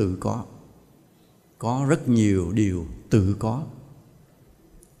 nó tự có rất nhiều điều tự có.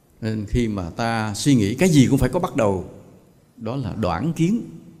 Nên khi mà ta suy nghĩ cái gì cũng phải có bắt đầu, đó là đoản kiến.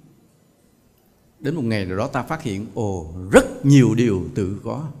 Đến một ngày nào đó ta phát hiện, rất nhiều điều tự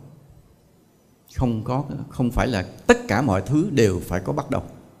có, không phải là tất cả mọi thứ đều phải có bắt đầu.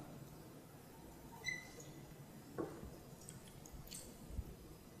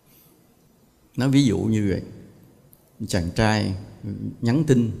 Nói ví dụ như vậy, chàng trai nhắn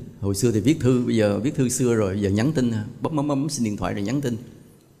tin, hồi xưa thì viết thư, bây giờ viết thư xưa rồi, giờ nhắn tin, bấm xin điện thoại rồi nhắn tin.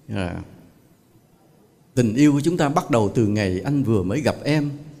 Tình yêu của chúng ta bắt đầu từ ngày anh vừa mới gặp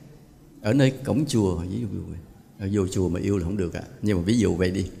em ở nơi cổng chùa. Ví dụ ở vô chùa mà yêu là không được ạ. Nhưng mà ví dụ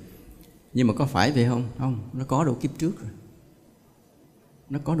vậy đi. Nhưng mà có phải vậy không? Không, nó có đâu kiếp trước rồi.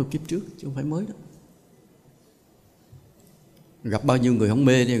 Nó có đâu kiếp trước chứ không phải mới đó. Gặp bao nhiêu người không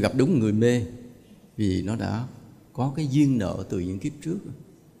mê đi, gặp đúng người mê, vì nó đã có cái duyên nợ từ những kiếp trước.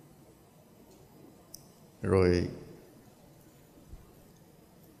 Rồi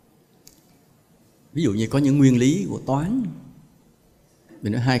ví dụ như có những nguyên lý của toán,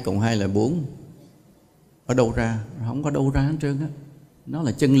 mình nói 2 cộng 2 là 4. Ở đâu ra? Không có đâu ra hết trơn á. Nó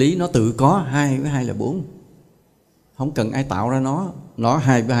là chân lý, nó tự có, 2 với 2 là 4. Không cần ai tạo ra nó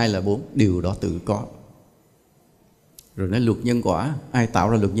 2 với 2 là 4, điều đó tự có. Rồi nói luật nhân quả, ai tạo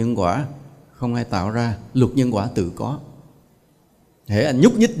ra luật nhân quả? Không ai tạo ra, luật nhân quả tự có. Hễ anh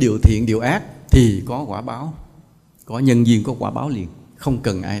nhúc nhích điều thiện điều ác thì có quả báo, có nhân duyên, có quả báo liền, không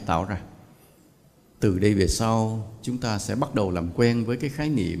cần ai tạo ra. Từ đây về sau chúng ta sẽ bắt đầu làm quen với cái khái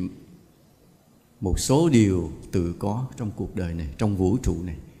niệm một số điều tự có trong cuộc đời này, trong vũ trụ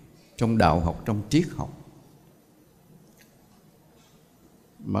này, trong đạo học, trong triết học.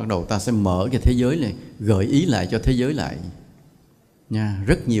 Bắt đầu ta sẽ mở cái thế giới này, gợi ý lại cho thế giới lại nha,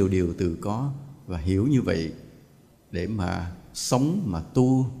 rất nhiều điều tự có. Và hiểu như vậy để mà sống, mà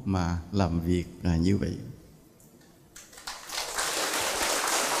tu, mà làm việc là như vậy.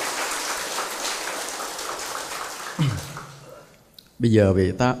 Bây giờ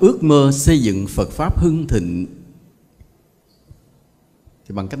vì ta ước mơ xây dựng Phật Pháp hưng thịnh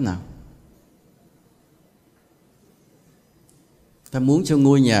thì bằng cách nào? Ta muốn cho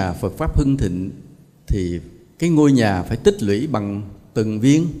ngôi nhà Phật Pháp hưng thịnh thì cái ngôi nhà phải tích lũy bằng từng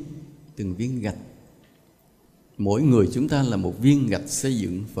viên gạch. Mỗi người chúng ta là một viên gạch xây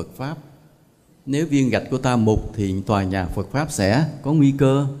dựng Phật Pháp. Nếu viên gạch của ta mục thì tòa nhà Phật Pháp sẽ có nguy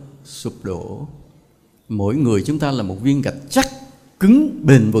cơ sụp đổ. Mỗi người chúng ta là một viên gạch chắc, cứng,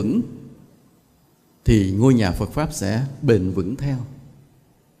 bền vững thì ngôi nhà Phật Pháp sẽ bền vững theo.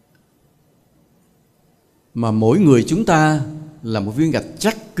 Mà mỗi người chúng ta là một viên gạch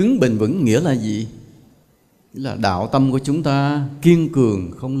chắc, cứng, bền vững nghĩa là gì? Nghĩa là đạo tâm của chúng ta kiên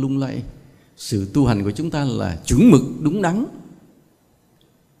cường, không lung lay. Sự tu hành của chúng ta là chuẩn mực, đúng đắn.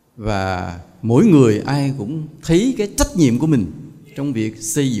 Và mỗi người ai cũng thấy cái trách nhiệm của mình trong việc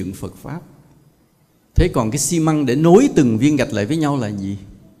xây dựng Phật Pháp. Thế còn cái xi măng để nối từng viên gạch lại với nhau là gì?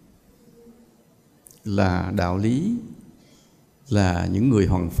 Là đạo lý, là những người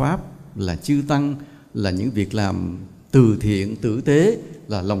hoằng pháp, là chư tăng, là những việc làm từ thiện, tử tế,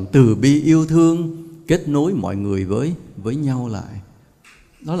 là lòng từ bi yêu thương, kết nối mọi người với nhau lại.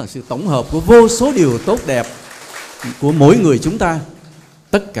 Đó là sự tổng hợp của vô số điều tốt đẹp của mỗi người chúng ta.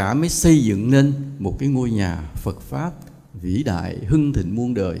 Tất cả mới xây dựng nên một cái ngôi nhà Phật Pháp vĩ đại, hưng thịnh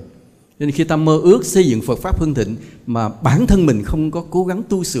muôn đời. Nên khi ta mơ ước xây dựng Phật Pháp hưng thịnh mà bản thân mình không có cố gắng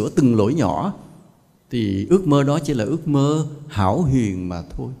tu sửa từng lỗi nhỏ, thì ước mơ đó chỉ là ước mơ hão huyền mà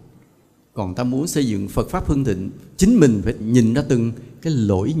thôi. Còn ta muốn xây dựng Phật Pháp hưng thịnh, chính mình phải nhìn ra từng cái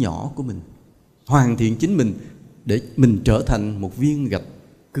lỗi nhỏ của mình, hoàn thiện chính mình để mình trở thành một viên gạch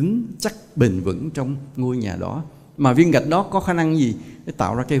cứng chắc bền vững trong ngôi nhà đó. Mà viên gạch đó có khả năng gì? Để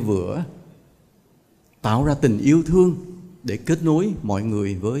tạo ra cây vữa, tạo ra tình yêu thương để kết nối mọi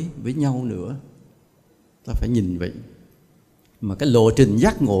người với nhau nữa. Ta phải nhìn vậy. Mà cái lộ trình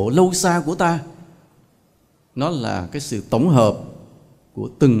giác ngộ lâu xa của ta, nó là cái sự tổng hợp của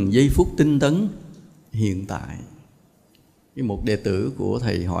từng giây phút tinh tấn hiện tại. Một đệ tử của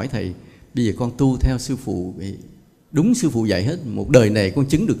thầy hỏi thầy: bây giờ con tu theo sư phụ, đúng sư phụ dạy hết, một đời này con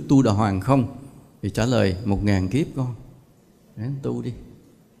chứng được tu đà hoàng không? Thì trả lời: 1000 kiếp con. Ráng tu đi.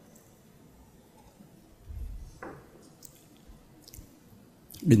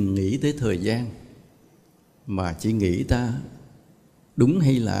 Đừng nghĩ tới thời gian, mà chỉ nghĩ ta đúng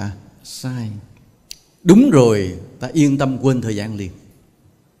hay là sai. Đúng rồi ta yên tâm quên thời gian liền.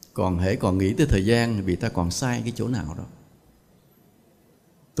 Còn hễ còn nghĩ tới thời gian vì ta còn sai cái chỗ nào đó.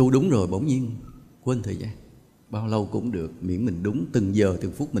 Tu đúng rồi bỗng nhiên quên thời gian. Bao lâu cũng được, miễn mình đúng, từng giờ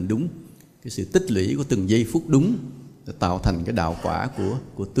từng phút mình đúng. Cái sự tích lũy của từng giây phút đúng tạo thành cái đạo quả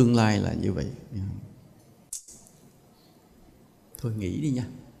của tương lai là như vậy. Thôi nghỉ đi nha.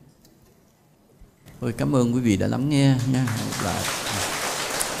 Thôi cảm ơn quý vị đã lắng nghe nha. Hẹn gặp lại.